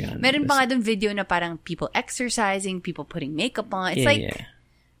Patreon. Meron pa nga dun video na parang people exercising, people putting makeup on. It's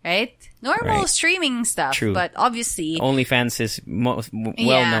right? Normal streaming stuff. True. But obviously OnlyFans is well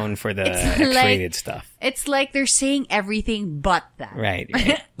known for the X-rated stuff. It's like they're saying everything but that. Right.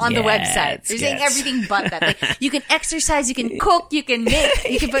 On the website. They're saying everything but that. Like, you can exercise, you can cook, you can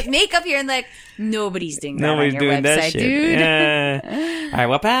put makeup here, and like nobody's doing that on your website, that shit. Dude. All right,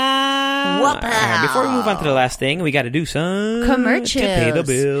 wapow. All right, before we move on to the last thing, we got to do some commercials. To pay the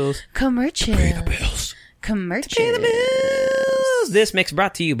bills. Commercials. To pay the bills. Commercials. To pay the bills. This mix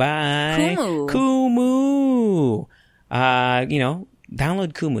brought to you by Kumu.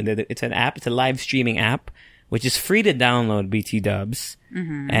 Download Kumu. It's an app. It's a live streaming app, which is free to download, BT Dubs.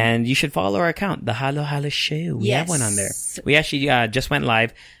 And you should follow our account, The Halo Halo Show. We have one on there. We actually just went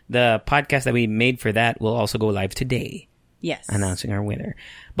live. The podcast that we made for that will also go live today. Yes. Announcing our winner.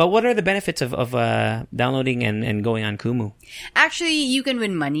 But what are the benefits of downloading and going on Kumu? Actually, you can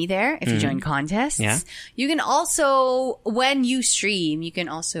win money there if you join contests. Yeah. You can also, when you stream, you can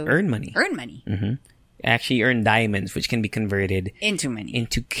also earn money. Actually earn diamonds, which can be converted into money,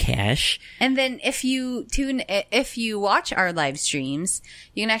 into cash. And then if you watch our live streams,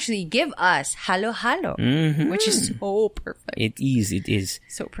 you can actually give us halo halo, which is so perfect. It is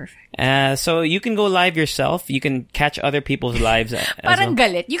so perfect. So you can go live yourself. You can catch other people's lives. Parang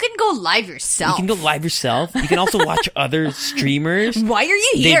galit. You can go live yourself. You can also watch other streamers. Why are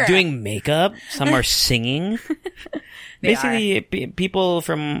you here? They're doing makeup. Some are singing. Basically, people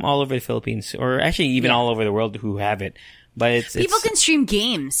from all over the Philippines, or actually even all over the world who have it. But people can stream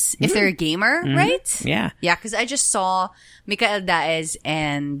games if they're a gamer, right? Yeah. Yeah, because I just saw Mikael Daez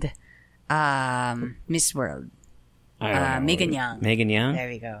and Miss World. Megan Young. There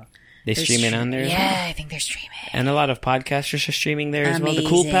we go. They're streaming on there? Yeah, I think they're streaming. And a lot of podcasters are streaming there as well. The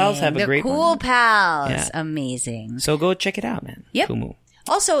Cool Pals have a great one. The Cool Pals. Amazing. So go check it out, man. Yep. Kumu.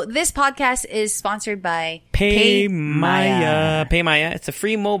 Also, this podcast is sponsored by PayMaya. PayMaya. It's a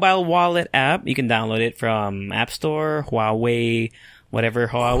free mobile wallet app. You can download it from App Store, Huawei, whatever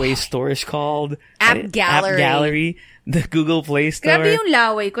Huawei store is called. App Gallery. The Google Play Store. Grabe yung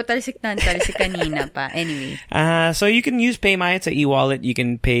laway ko. Talsik kanina pa. Anyway. So you can use PayMaya. It's an e-wallet. You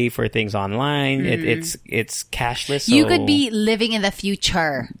can pay for things online. It's cashless. So you could be living in the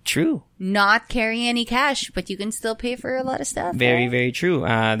future. True. Not carrying any cash, but you can still pay for a lot of stuff. Very, very true.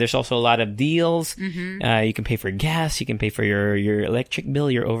 There's also a lot of deals. You can pay for gas. You can pay for your electric bill,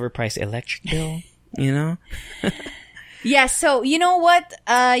 your overpriced electric bill. Yeah, so you know what?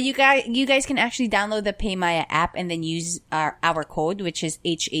 You guys can actually download the PayMaya app and then use our code, which is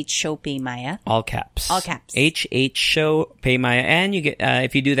HH Show PayMaya. All caps. All caps. HH Show PayMaya. And you get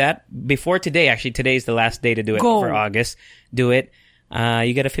if you do that before today, actually today's the last day to do it for August. Do it.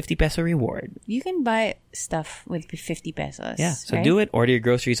 You get a 50 peso reward. You can buy stuff with 50 pesos. Yeah, so right? do it. Order your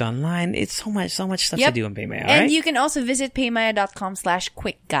groceries online. It's so much stuff to do on PayMaya. And right? you can also visit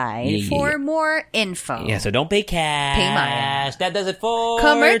paymaya.com/quickguide for more info. Yeah, so don't pay cash. PayMaya. That does it for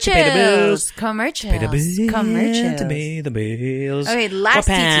Commercials. To pay the bills. Commercials. Pay the bills. Commercials. To pay the bills. Okay, last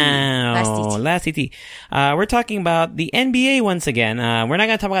TT. We're talking about the NBA once again. We're not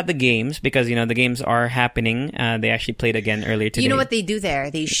going to talk about the games because, the games are happening. They actually played again earlier today. You know what they do there?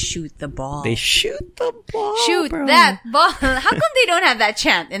 They shoot the ball. They shoot the ball, Shoot bro. that ball. How come they don't have that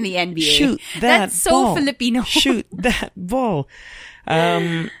chant in the NBA? Shoot that That's so ball. Filipino. Shoot that ball.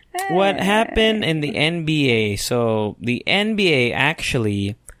 What happened in the NBA? So the NBA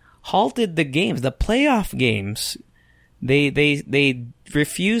actually halted the games, the playoff games. They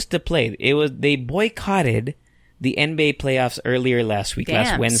refused to play. They boycotted the NBA playoffs earlier last week,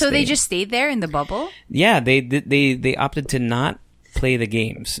 last Wednesday. So they just stayed there in the bubble? Yeah, they opted to not play the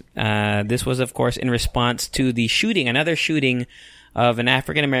games. This was, of course, in response to the another shooting of an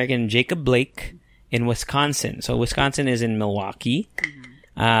African-American, Jacob Blake, in Wisconsin. So Wisconsin is in Milwaukee.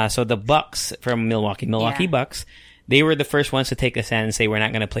 So the Bucks from Milwaukee Bucks, they were the first ones to take a stand and say, we're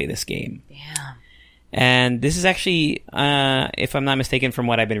not going to play this game. Damn. And this is actually, if I'm not mistaken from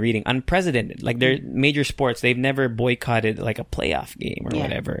what I've been reading, unprecedented. Like, they're major sports. They've never boycotted, like, a playoff game or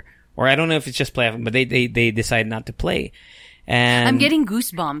whatever. Or I don't know if it's just playoff, but they decided not to play. And I'm getting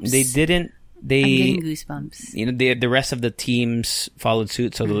goosebumps. I'm getting goosebumps. The rest of the teams followed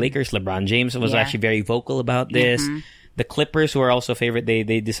suit. So the Lakers, LeBron James was actually very vocal about this. The Clippers, who are also favorite,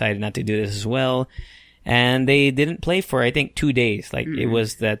 they decided not to do this as well. And they didn't play for, I think, 2 days. Like, it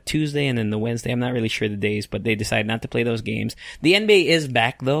was the Tuesday and then the Wednesday. I'm not really sure the days, but they decided not to play those games. The NBA is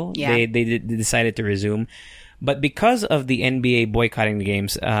back, though. Yeah. They decided to resume. But because of the NBA boycotting the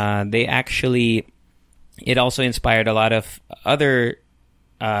games, it also inspired a lot of other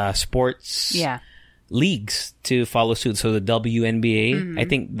sports leagues to follow suit. So the WNBA, I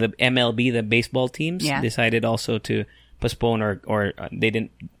think the MLB, the baseball teams, decided also to postpone or they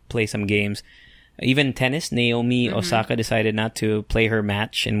didn't play some games. Even tennis, Naomi Osaka decided not to play her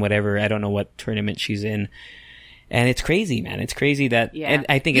match in whatever, I don't know what tournament she's in. And it's crazy, man. It's crazy that and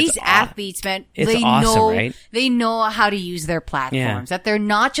I think these athletes, man, it's awesome, right? They know how to use their platforms. That they're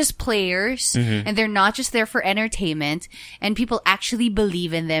not just players and they're not just there for entertainment. And people actually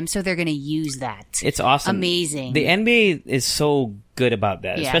believe in them, so they're going to use that. It's awesome. Amazing. The NBA is so good about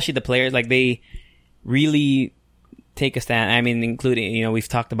that, especially the players. Like, they really take a stand. I mean, including, we've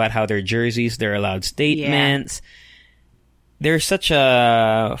talked about how their jerseys, they're allowed statements. They're such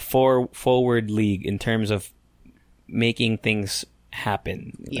a forward league in terms of making things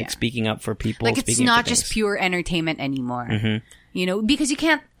happen, like speaking up for people. Like, it's not just pure entertainment anymore. Because you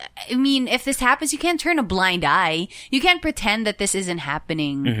can't, if this happens, you can't turn a blind eye. You can't pretend that this isn't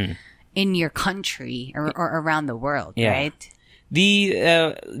happening in your country or around the world, right?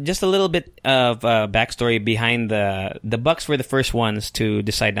 Just a little bit of backstory behind the Bucks were the first ones to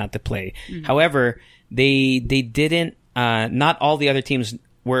decide not to play. However, they didn't, not all the other teams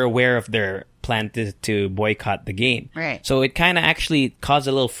were aware of their plan to boycott the game. Right. So it kind of actually caused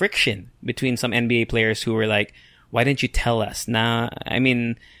a little friction between some NBA players who were like, why didn't you tell us? Nah, I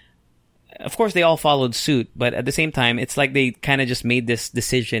mean, of course they all followed suit, but at the same time, it's like they kind of just made this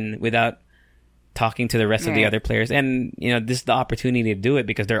decision without talking to the rest of the other players. And, this is the opportunity to do it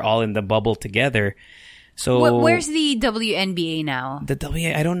because they're all in the bubble together. So where's the WNBA now?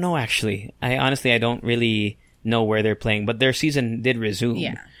 I don't know, actually. I don't really know where they're playing, but their season did resume.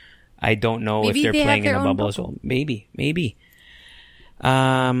 Yeah. I don't know Maybe if they're they playing have in their the own bubble as well. Maybe. Like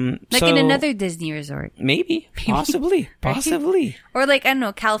in another Disney resort. Maybe. Possibly. Possibly. Or like, I don't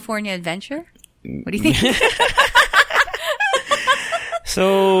know, California Adventure? What do you think?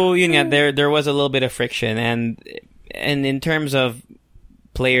 So, there was a little bit of friction, and in terms of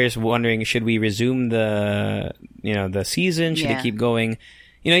players wondering, should we resume the season? Should it keep going?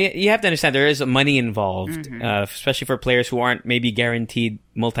 You have to understand there is money involved, especially for players who aren't maybe guaranteed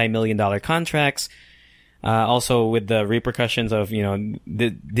multi-million-dollar contracts. Also with the repercussions of,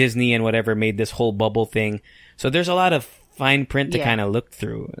 the Disney and whatever made this whole bubble thing. So there's a lot of fine print to kind of look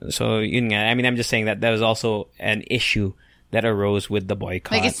through. So, I'm just saying that was also an issue that arose with the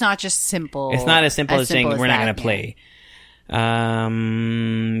boycott. Like, it's not just simple. It's not as simple as saying we're not going to play.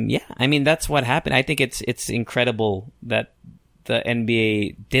 That's what happened. I think it's incredible that the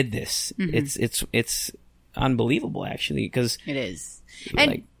NBA did this. It's unbelievable, actually, because it is.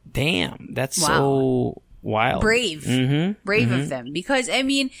 And like, damn, that's so wild. Brave. Brave of them. Because, I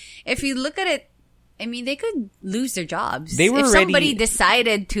mean, if you look at it, I mean, they could lose their jobs. They were if somebody ready.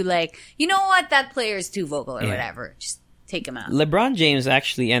 decided to, like, you know what, that player is too vocal or whatever. Just take him out. LeBron James,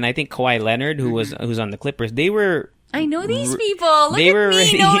 actually, and I think Kawhi Leonard, who's on the Clippers, they were... I know these people. Look at me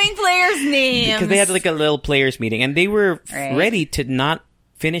ready, knowing players' names. Because they had like a little players meeting, and they were ready to not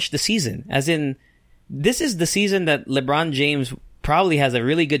finish the season. As in, this is the season that LeBron James probably has a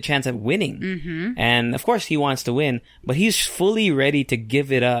really good chance of winning. And of course, he wants to win, but he's fully ready to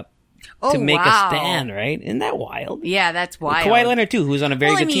give it up to make a stand, right? Isn't that wild? Yeah, that's wild. Kawhi Leonard, too, who's on a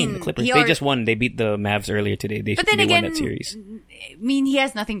very good team, the Clippers. They just won. They beat the Mavs earlier today. They won that series. I mean, he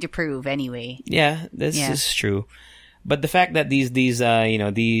has nothing to prove anyway. Yeah, this is true. But the fact that these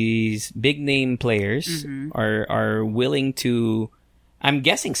big name players are willing to, I'm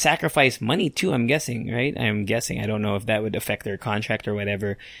guessing, sacrifice money too. I'm guessing, right? I'm guessing. I don't know if that would affect their contract or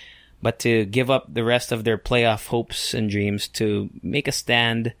whatever, but to give up the rest of their playoff hopes and dreams to make a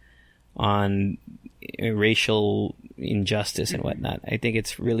stand on racial injustice and whatnot. I think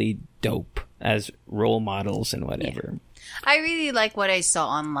it's really dope as role models and whatever. Yeah. I really like what I saw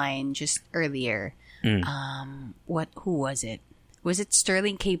online just earlier. Who was it? Was it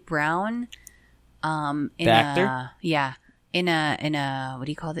Sterling K. Brown? The actor? In a what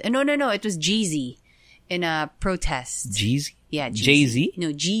do you call it? No, it was Jeezy in a protest. Jeezy? Yeah, Jeezy. Jay-Z? No,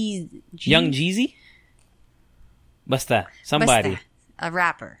 Young Jeezy? Basta. Somebody. A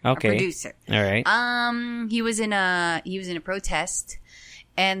rapper. Okay. A producer. All right. He was in a protest,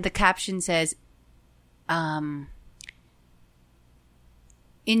 and the caption says,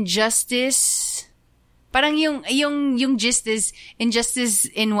 injustice. Parang yung gist is injustice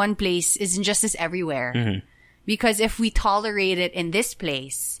in one place is injustice everywhere. Because if we tolerate it in this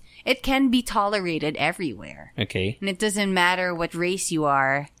place, it can be tolerated everywhere. Okay. And it doesn't matter what race you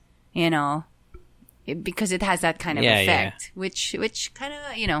are, you know, because it has that kind of effect, which kind of,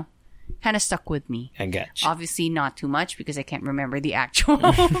 kind of stuck with me. I gotcha. Obviously not too much because I can't remember the actual.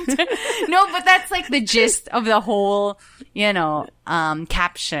 No, but that's like the gist of the whole,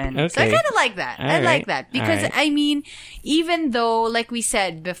 caption. Okay. So I kind of like that. All I right. like that because All right. I mean, even though, like we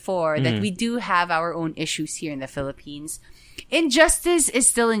said before, that we do have our own issues here in the Philippines, injustice is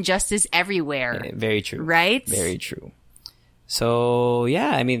still injustice everywhere. Very true. Right? Very true. So,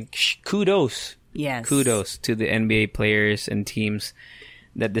 yeah, I mean, kudos. Yes. Kudos to the NBA players and teams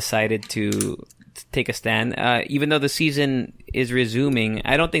that decided to take a stand. Even though the season is resuming,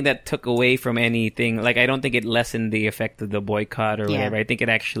 I don't think that took away from anything. Like, I don't think it lessened the effect of the boycott or whatever. I think it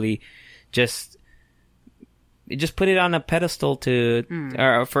actually just put it on a pedestal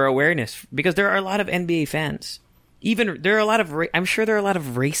for awareness, because there are a lot of NBA fans. Even there are a lot of I'm sure there are a lot of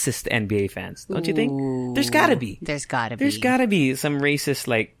racist NBA fans. Don't you think? There's got to be. There's got to be. There's got to be some racist,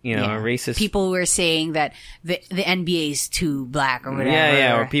 racist people were saying that the NBA is too black or whatever.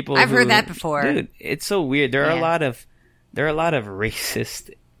 Yeah, or people. I've heard that before. Dude, it's so weird. There are a lot of racist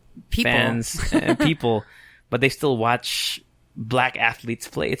fans and people, but they still watch black athletes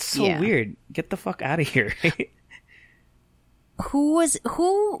play. It's so weird. Get the fuck out of here. Who's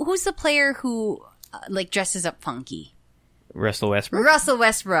the player who dresses up funky? Russell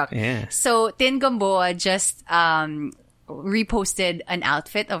Westbrook. Yeah. So Tin Gamboa just reposted an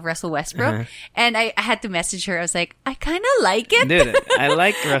outfit of Russell Westbrook, and I had to message her. I was like, I kind of like it. Dude, I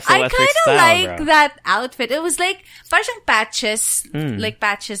like Russell Westbrook's style, I kind of like bro. that outfit. It was like parang patches, like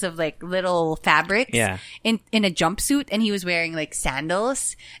patches of like little fabrics in a jumpsuit, and he was wearing like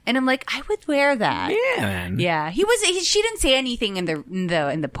sandals, and I'm like, I would wear that. Yeah, man. Yeah, she didn't say anything in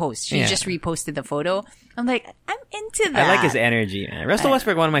the post. She just reposted the photo. I'm like, I'm into that. I like his energy, man. Russell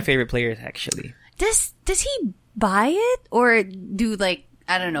Westbrook, one of my favorite players, actually. Does he buy it, or do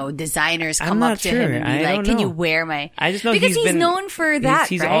I don't know, desseiners come up to him and be like, "Can you wear my?" I just know because he's known for that.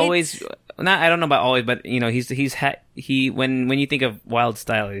 He's right? always I don't know about always, but when you think of wild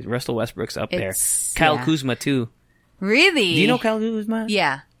style, Russell Westbrook's up there. Kyle Kuzma too. Really? Do you know Kyle Kuzma?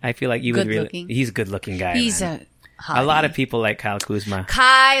 Yeah. I feel like he's a good looking guy. He's a lot of people like Kyle Kuzma.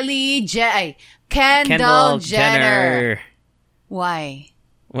 Kendall Jenner. Why?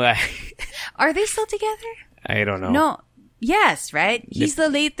 Are they still together? I don't know. No. Yes, right? He's the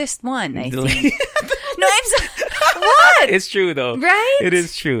latest one, I think. No, what? It's true though. Right? It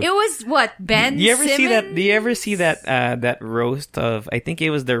is true. It was what? Ben Simmons? Do you ever see that that roast of, I think it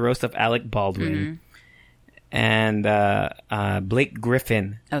was the roast of Alec Baldwin and Blake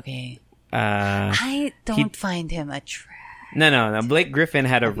Griffin. Okay. I don't find him attractive. No. Blake Griffin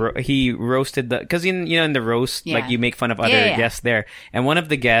had he roasted because in the roast, like you make fun of other guests there, and one of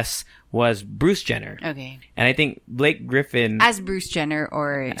the guests was Bruce Jenner. Okay. And I think Blake Griffin as Bruce Jenner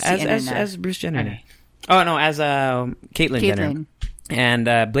or as Bruce Jenner. Okay. Oh no, as Caitlyn Jenner.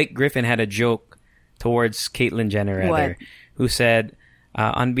 And Blake Griffin had a joke towards Caitlyn Jenner, who said,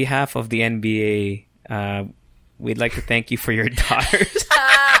 "On behalf of the NBA, we'd like to thank you for your daughters."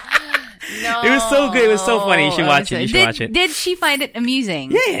 No. It was so good. It was so funny. You should watch it. Watch it. Did she find it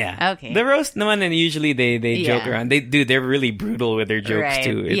amusing? Yeah. Okay. The roast one, and usually they joke around. They're really brutal with their jokes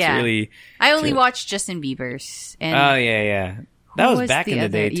too. It's really. I only watched Justin Bieber's. And that was back in the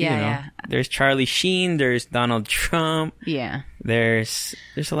day too. Yeah. There's Charlie Sheen. There's Donald Trump. Yeah. There's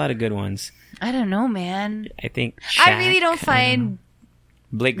a lot of good ones. I don't know, man. I think I really don't find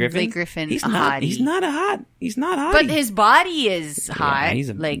Blake Griffin. He's not hot. He's not hot. But his body is hot. He's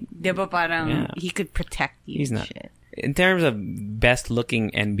diba parang he could protect you. He's not. Shit. In terms of best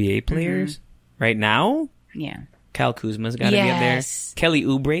looking NBA players right now, Kyle Kuzma's got to be up there. Kelly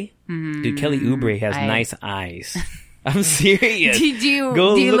Oubre. Dude, Kelly Oubre has nice eyes. I'm serious. Do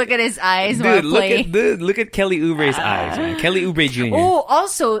you look at his eyes while playing? Look at Kelly Oubre's eyes, man. Kelly Oubre Jr. Oh,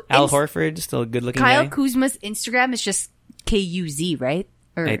 also Al Horford, still a good looking guy. Kyle Kuzma's Instagram is just KUZ, right?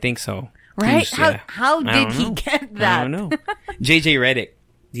 I think so. Right? How did he get that? I don't know. JJ Redick.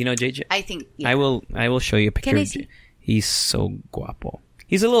 Do you know JJ? I think I will show you a picture. Can I see? He's so guapo.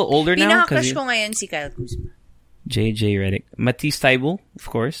 He's a little older now. Pinaka-crush ko ngayon si Kyle Kuzma. JJ Redick. Matisse Thybulle, of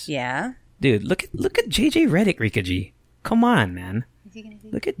course. Yeah. Dude, look at JJ Redick, Rika G. Come on, man.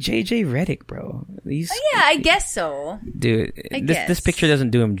 Look at JJ Redick, bro. I guess so. Dude, this picture doesn't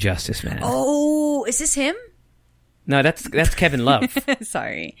do him justice, man. Oh, is this him? No, that's Kevin Love.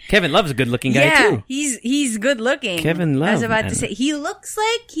 Sorry. Kevin Love's a good-looking guy too. He's good-looking. Kevin Love. I was about to say he looks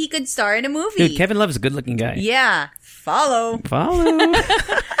like he could star in a movie. Dude, Kevin Love's a good-looking guy. Yeah. Follow.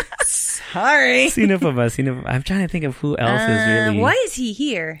 Sorry. Sino pa ba? I'm trying to think of who else is really. Why is he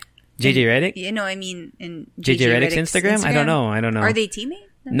here? JJ Redick? In JJ Redick's Instagram? I don't know. Are they teammates?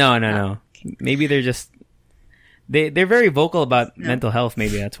 No. Okay. Maybe they're just they're very vocal about mental health.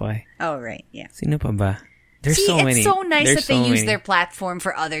 Maybe that's why. Oh right, yeah. Sino pa ba? There's so many. It's so nice There's that they use many. their platform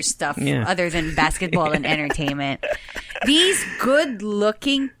for other stuff other than basketball and entertainment. These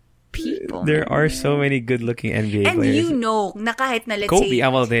good-looking people. There are so many good-looking NBA players. And na kahit na let's Kobe, say...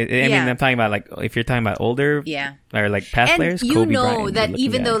 I mean, I'm talking about like, if you're talking about older or like past players, you Kobe know Bryant, that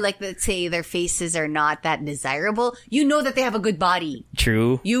even though like, let's say their faces are not that desirable, you know that they have a good body.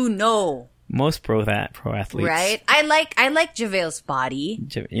 True. You know. Most pro athletes. Right? I like JaVale's body.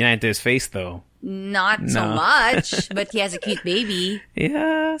 You're not into his face though. Not so much, but he has a cute baby.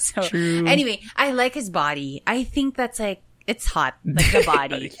 Yeah, so, true. Anyway, I like his body. I think that's like, it's hot, like the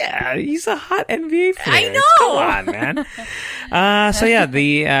body. Yeah, he's a hot NBA player. I know! Come on, man. So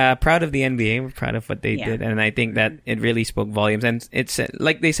yeah, proud of the NBA. We're proud of what they did. And I think that it really spoke volumes. And it's,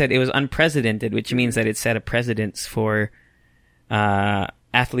 like they said, it was unprecedented, which means that it set a precedence for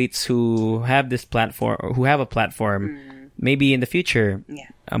athletes who have this platform, or who have a platform. Maybe in the future,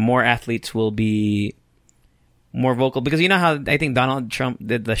 more athletes will be more vocal, because you know how I think Donald Trump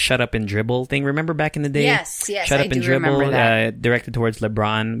did the "shut up and dribble" thing. Remember back in the day? Yes, shut up I and do dribble, remember that. directed towards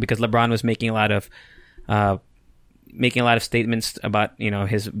LeBron, because LeBron was making a lot of statements about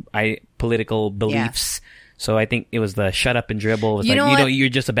his political beliefs. So I think it was the "shut up and dribble." It was you're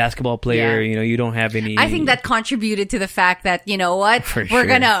just a basketball player. Yeah. You don't have any. I think that contributed to the fact that we're sure.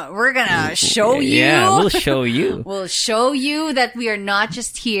 gonna show you. Yeah, we'll show you. We'll show you that we are not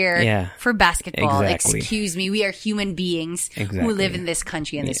just here for basketball. Exactly. Excuse me, we are human beings who live in this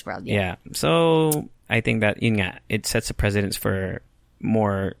country and this world. Yeah. So I think that it sets a precedence for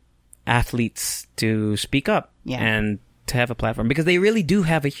more athletes to speak up and to have a platform, because they really do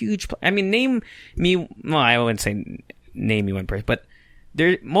have a huge. I mean, I wouldn't say name me one person, but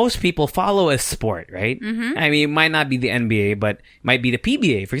most people follow a sport, right? Mm-hmm. I mean, it might not be the NBA, but it might be the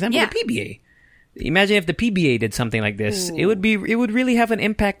PBA, for example. The PBA. Imagine if the PBA did something like this. It would really have an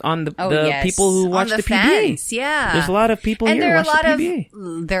impact on the people who watch the fans. PBA. Yeah. There's a lot of people here who watch the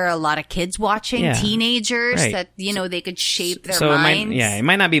PBA. There are a lot of kids watching, teenagers that, they could shape their minds. It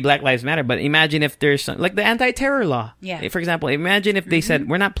might not be Black Lives Matter, but imagine if there's like the anti-terror law. Yeah. For example, imagine if they said,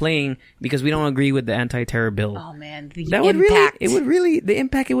 we're not playing because we don't agree with the anti-terror bill. Oh man, the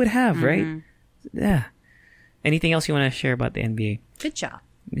impact it would have, right? Yeah. Anything else you want to share about the NBA? Good job.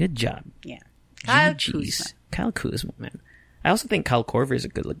 Yeah. Kyle Kuzma, man. I also think Kyle Korver is a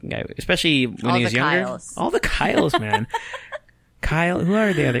good-looking guy, especially when he was younger. Kyles. All the Kyles, man. Kyle. Who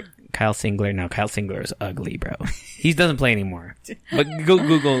are the other? Kyle Singler. No, Kyle Singler is ugly, bro. He doesn't play anymore. But go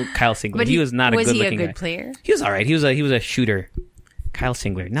Google Kyle Singler. But he was not a good looking guy. Was he a good player? He was all right. He was a shooter. Kyle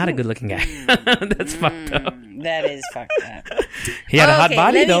Singler, not a good looking guy. That's fucked up. That is fucked up. He had a hot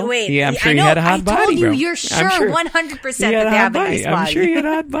body though. Wait. Yeah, I'm sure he had a hot body. I told you, bro. you're sure 100% that they have a nice body. I'm sure he had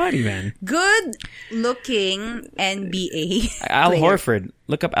a hot body, man. Good looking NBA Al player. Horford.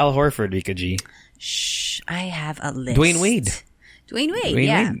 Look up Al Horford, Rika G. Shh, I have a list. Dwayne Wade.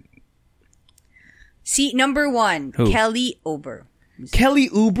 Yeah. See, number 1, Who? Kelly Oubre. Kelly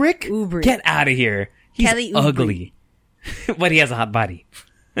Oubre? Oubre. Get out of here. He's Kelly Oubre. ugly. But he has a hot body.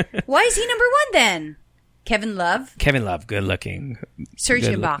 Why is he number 1 then? Kevin Love? Kevin Love, good looking. Serge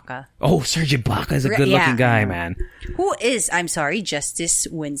Good Ibaka. Oh, Serge Ibaka is a good looking guy, man. Who is, I'm sorry, Justice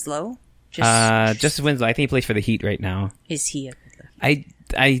Winslow? Justice Winslow, I think he plays for the Heat right now. Is he a good looking?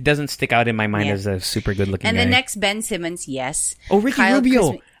 I doesn't stick out in my mind as a super good looking guy. And the next, Ben Simmons, yes. Oh, Ricky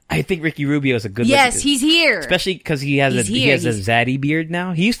Rubio. I think Ricky Rubio is a good Yes, looking. he's here. Especially because he has a zaddy beard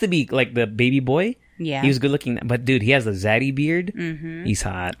now. He used to be like the baby boy. Yeah. He was good looking, but dude, he has a zaddy beard. Mm-hmm. He's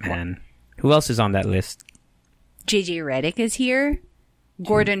hot, man. Who else is on that list? JJ Redick is here.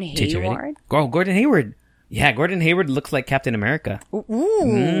 Gordon Hayward. Oh, Gordon Hayward. Yeah, Gordon Hayward looks like Captain America.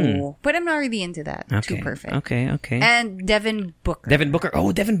 Ooh. But I'm not really into that. Okay. Too perfect. Okay. And Devin Booker. Devin Booker.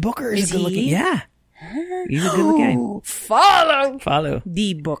 Oh, Devin Booker is Is a good looking. he? Yeah. He's a good looking guy. Follow.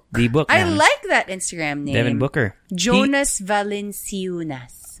 D-Book. D-Book, I man. like that Instagram name. Devin Booker. Jonas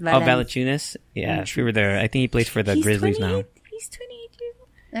Valanciunas. Valanciunas. Yeah, we were there. I think he plays for the Grizzlies now. He's 28 years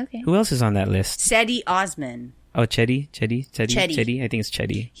old. Okay. Who else is on that list? Cedi Osman. Oh, Chetty. I think it's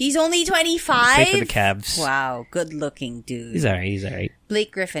Chetty. He's only 25? Plays for the Cavs. Wow. Good looking dude. He's alright.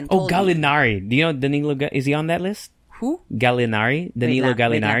 Blake Griffin. Oh, Gallinari. Do you know Danilo? Is he on that list? Who? Gallinari? Danilo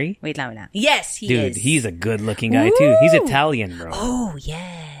Gallinari? Wait lang. Yes, he Dude, is. he's a good looking guy too. He's Italian, bro. Oh,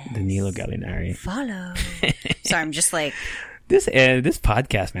 yeah. Danilo Gallinari. Follow. Sorry, I'm just like... This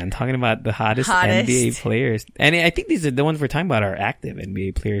podcast, man, talking about the hottest NBA players. And I think these are the ones we're talking about are active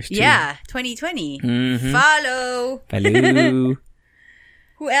NBA players too. Yeah, 2020. Mm-hmm. Follow. Hello.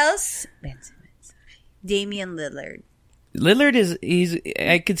 Who else? Ben Simmons. Damian Lillard. Lillard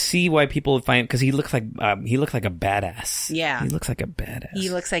I could see why people would find, because he looks like a badass. Yeah. He looks like a badass. He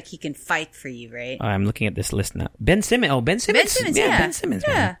looks like he can fight for you, right? I'm looking at this list now. Ben Simmons. Oh, Ben Simmons. Ben Simmons, yeah. yeah. Ben Simmons,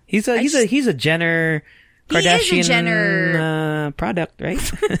 Yeah. man. He's a Jenner Kardashian He is a Jenner product, right?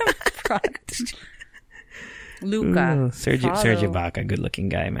 Luka. Serge Ibaka, good looking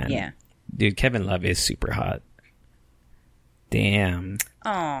guy, man. Yeah. Dude, Kevin Love is super hot. Damn.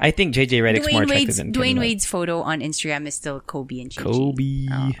 Oh. I think JJ Redick's more attractive than Kevin Dwayne Love. Wade's photo on Instagram is still Kobe and Gigi. Kobe.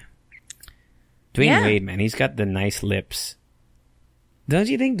 Oh. Dwayne Wade, man, he's got the nice lips. Don't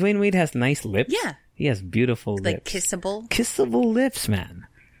you think Dwayne Wade has nice lips? Yeah. He has beautiful Like lips. kissable. Kissable lips, man.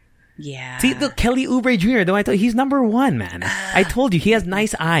 Yeah. See, look, Kelly Oubre Jr., though, I thought he's number 1, man. I told you, he has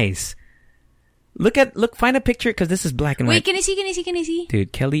nice eyes. Find a picture, because this is black and Wait, white. can I see?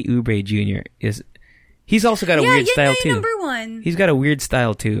 Dude, Kelly Oubre Jr. he's also got a weird style, too. Number 1. He's got a weird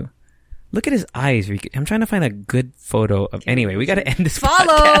style, too. Look at his eyes. I'm trying to find a good photo of... Anyway, we got to end this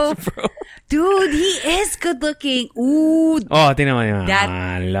podcast, bro. Dude, he is good looking. Ooh. Oh, tingnan mo.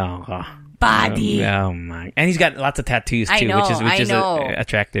 That body. Oh my! And he's got lots of tattoos too, which is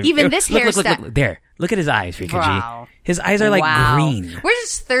attractive. Even this hairstyle. Look there. Look at his eyes, Rika Wow. G. His eyes are like green. We're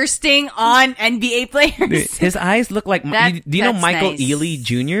just thirsting on NBA players. Dude, his eyes look like. Do you know Michael nice. Ealy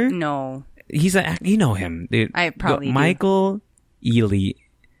Jr.? No. He's you know him, dude. I probably do. Michael Ealy.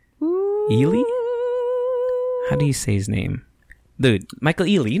 Ooh. Ealy? How do you say his name? Dude, Michael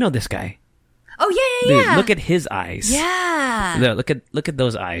Ealy. You know this guy. Oh yeah. Dude, look at his eyes. Yeah. Look at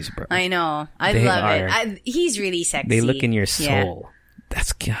those eyes, bro. I know. I They love are- it. He's really sexy. They look in your soul.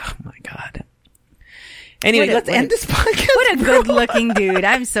 That's oh my god. Anyway, let's end this podcast. What a good looking dude.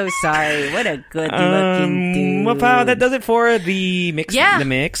 I'm so sorry. What a good looking dude. Well, pal, that does it for the mix. Yeah. The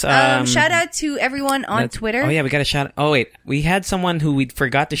mix. Shout out to everyone on Twitter. Oh yeah, we got to shout. Oh wait, we had someone who we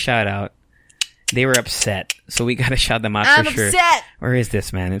forgot to shout out. They were upset, so we got to shout them out I'm for sure. upset. Where is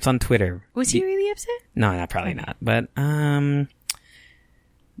this, man? It's on Twitter. Was he really upset? No, probably not. But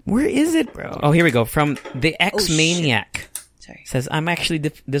where is it, bro? Oh, here we go. From the X Maniac. Sorry. Says, I'm actually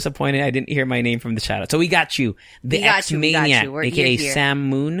disappointed I didn't hear my name from the shout out. So we got you. The X Maniac, aka Sam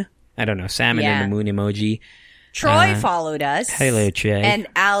Moon. I don't know, Sam and then the moon emoji. Troy followed us. Hello, Troy. And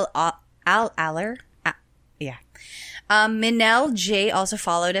Al Aller. Yeah. Minel J also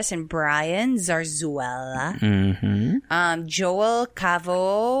followed us, and Brian Zarzuela. Mm-hmm. Joel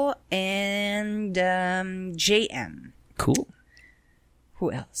Cavo and JM. Cool.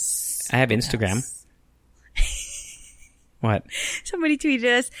 Who else? I have Instagram. What? Somebody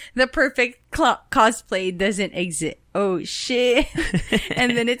tweeted us, the perfect cosplay doesn't exist. Oh, shit.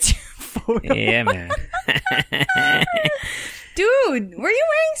 And then it's your photo. Yeah, man. Dude, were you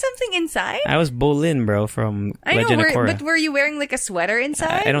wearing something inside? I was Bolin, bro, from Legend of Korra. But were you wearing like a sweater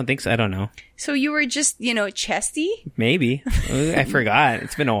inside? I don't think so. I don't know. So you were just, chesty? Maybe. I forgot.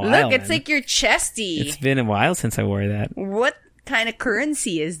 It's been a while. Look, it's like you're chesty. It's been a while since I wore that. What kind of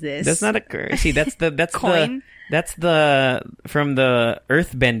currency is this? That's not a currency. That's coin. That's from the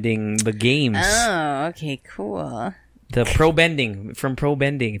earthbending, the games. Oh, okay, cool. The pro bending from pro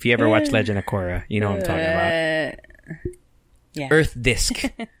bending. If you ever watch Legend of Korra, you know what I'm talking about. Yeah. Earth disc.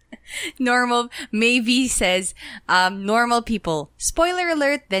 Normal. Maybe says, normal people. Spoiler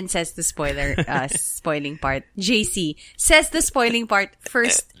alert, then says the spoiling part. JC says the spoiling part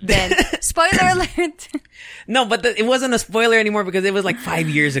first, then spoiler alert. No, but it wasn't a spoiler anymore because it was like 5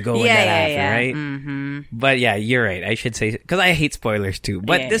 years ago when that happened, right? Mm-hmm. But yeah, you're right. I should say, because I hate spoilers too.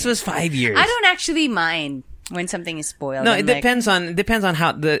 But this was 5 years. I don't actually mind when something is spoiled. No, it depends on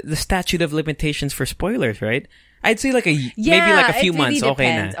how the statute of limitations for spoilers, right? I'd say like maybe like a few months. Really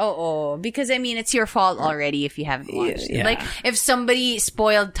okay, depends. Because I mean, it's your fault already if you haven't watched it. Like if somebody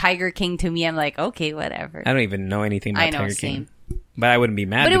spoiled Tiger King to me, I'm like, okay, whatever. I don't even know anything about Tiger same. King, but I wouldn't be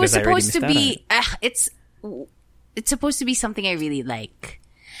mad. But it was because supposed to be. It's supposed to be something I really like,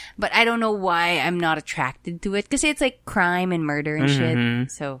 but I don't know why I'm not attracted to it because it's like crime and murder and shit.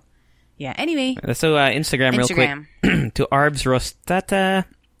 So yeah. Anyway, so Instagram real quick to Arbs Rostata.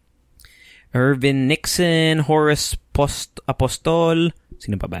 Irvin Nixon, Horace Apostol,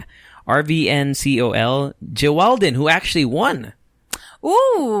 sino pa ba? RVNCOL, Jewalden, who actually won.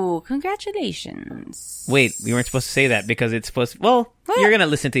 Ooh, congratulations. Wait, we weren't supposed to say that because it's supposed well, you're going to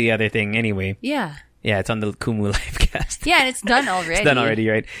listen to the other thing anyway. Yeah. Yeah, it's on the Kumu livecast. Yeah, and it's done already. It's done already,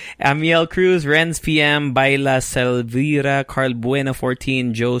 right? Amiel Cruz, Renz PM, Baila Selvira, Carl Buena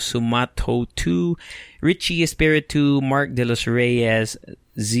 14, Joe Sumato 2, Richie Espiritu, Mark De Los Reyes,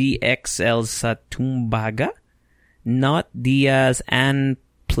 ZXL Satumbaga, Not Diaz,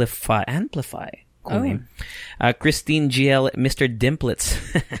 Amplify. Cool name. Christine GL, Mr. Dimplets.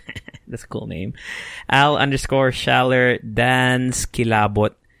 That's a cool name. Al _Schaller, Dan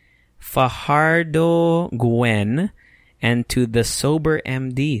Skilabot, Fajardo Gwen, and to the Sober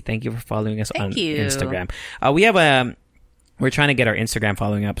MD. Thank you for following us on Instagram. We're trying to get our Instagram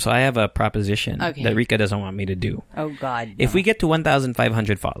following up, so I have a proposition that Rika doesn't want me to do. Oh, God. No. If we get to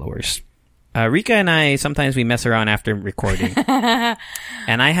 1,500 followers, Rika and I, sometimes we mess around after recording. And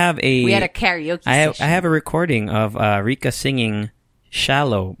I have we had a karaoke session. I have a recording of Rika singing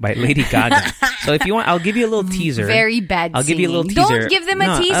Shallow by Lady Gaga. So if you want, I'll give you a little teaser. Very bad I'll give you a little singing. teaser. Don't give them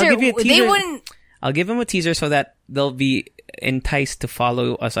a teaser. I'll give you a teaser. They wouldn't. I'll give them a teaser so that they'll be enticed to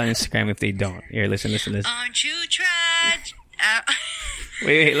follow us on Instagram if they don't. Here, listen. Aren't you tried?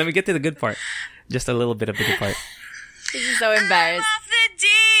 Wait, let me get to the good part. Just a little bit of the good part. This is so embarrassed.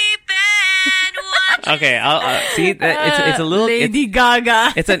 Okay, I'll see. It's a little Lady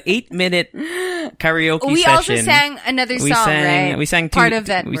Gaga. It's an 8-minute karaoke session. We also sang another song, right? We sang part of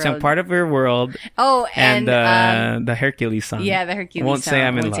that. We sang Part of Her World. Oh, and the Hercules song. Yeah, the Hercules Won't song. Say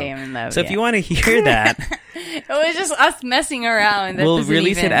I'm in Love. So if you want to hear that, it was just us messing around. That we'll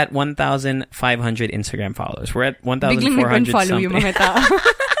release it at 1,500 Instagram followers. We're at 1,400 something.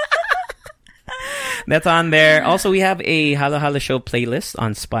 That's on there. Also, we have a Hala Hala Show playlist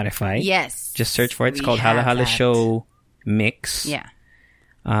on Spotify. Yes. Just search for it. It's called Hala Hala Show Mix. Yeah.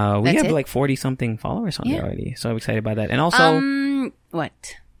 We have like 40-something followers on there already. So I'm excited about that. And also...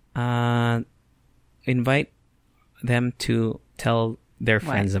 what? Invite them to tell their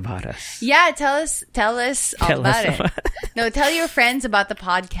friends about us. Yeah, tell us all about it. No, tell your friends about the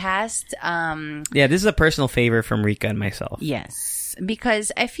podcast. Yeah, this is a personal favor from Rika and myself. Yes.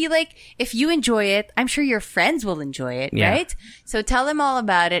 Because I feel like if you enjoy it, I'm sure your friends will enjoy it, right? So tell them all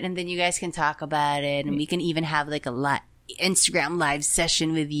about it, and then you guys can talk about it, and we can even have like a Instagram live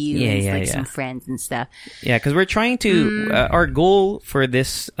session with you and some friends and stuff. Yeah, because we're trying to, our goal for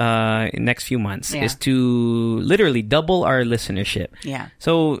this next few months is to literally double our listenership. Yeah.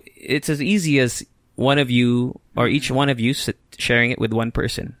 So it's as easy as one of you or each one of you sharing it with one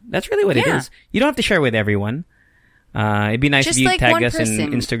person. That's really what it is. You don't have to share with everyone. It'd be nice just if you like tag us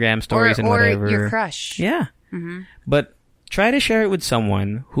in Instagram stories and whatever. Or your crush. Yeah. But try to share it with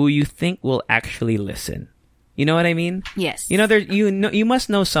someone who you think will actually listen. You know what I mean? Yes. You know, you must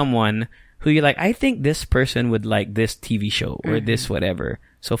know someone who you're like, I think this person would like this TV show or this whatever.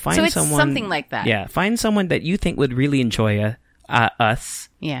 So find it's someone. Something like that. Yeah. Find someone that you think would really enjoy us.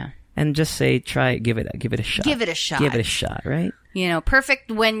 Yeah. And just say, give it a shot. Give it a shot. Give it a shot, right?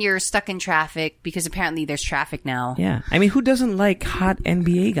 Perfect when you're stuck in traffic because apparently there's traffic now. Yeah. I mean, who doesn't like hot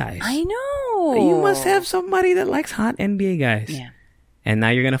NBA guys? I know. You must have somebody that likes hot NBA guys. Yeah. And now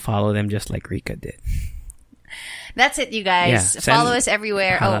you're going to follow them just like Rika did. That's it, you guys. Yeah. Follow us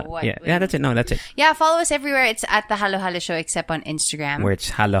everywhere. What? Yeah, that's it. No, that's it. Yeah, follow us everywhere. It's at the Halo Halo Show, except on Instagram. Where it's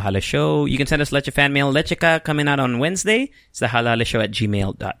Halo Halo Show. You can send us Leche fan mail. Lechika coming out on Wednesday. It's the Halo Halo Show at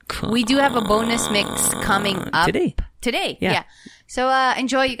gmail.com. We do have a bonus mix coming up. Today. Yeah. So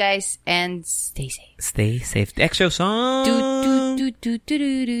enjoy, you guys, and stay safe. Stay safe. The extra song.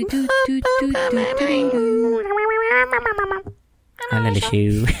 Halo Halo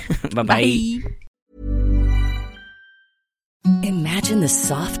Show. Bye-bye. Imagine the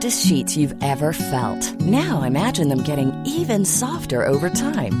softest sheets you've ever felt. Now imagine them getting even softer over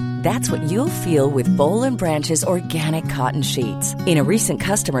time. That's what you'll feel with Boll & Branch's organic cotton sheets. In a recent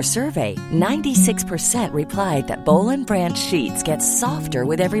customer survey, 96% replied that Boll & Branch sheets get softer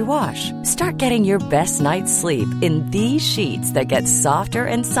with every wash. Start getting your best night's sleep in these sheets that get softer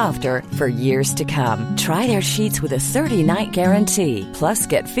and softer for years to come. Try their sheets with a 30-night guarantee. Plus,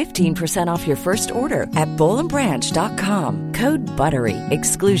 get 15% off your first order at bollandbranch.com. Code BUTTERY.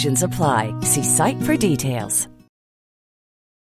 Exclusions apply. See site for details.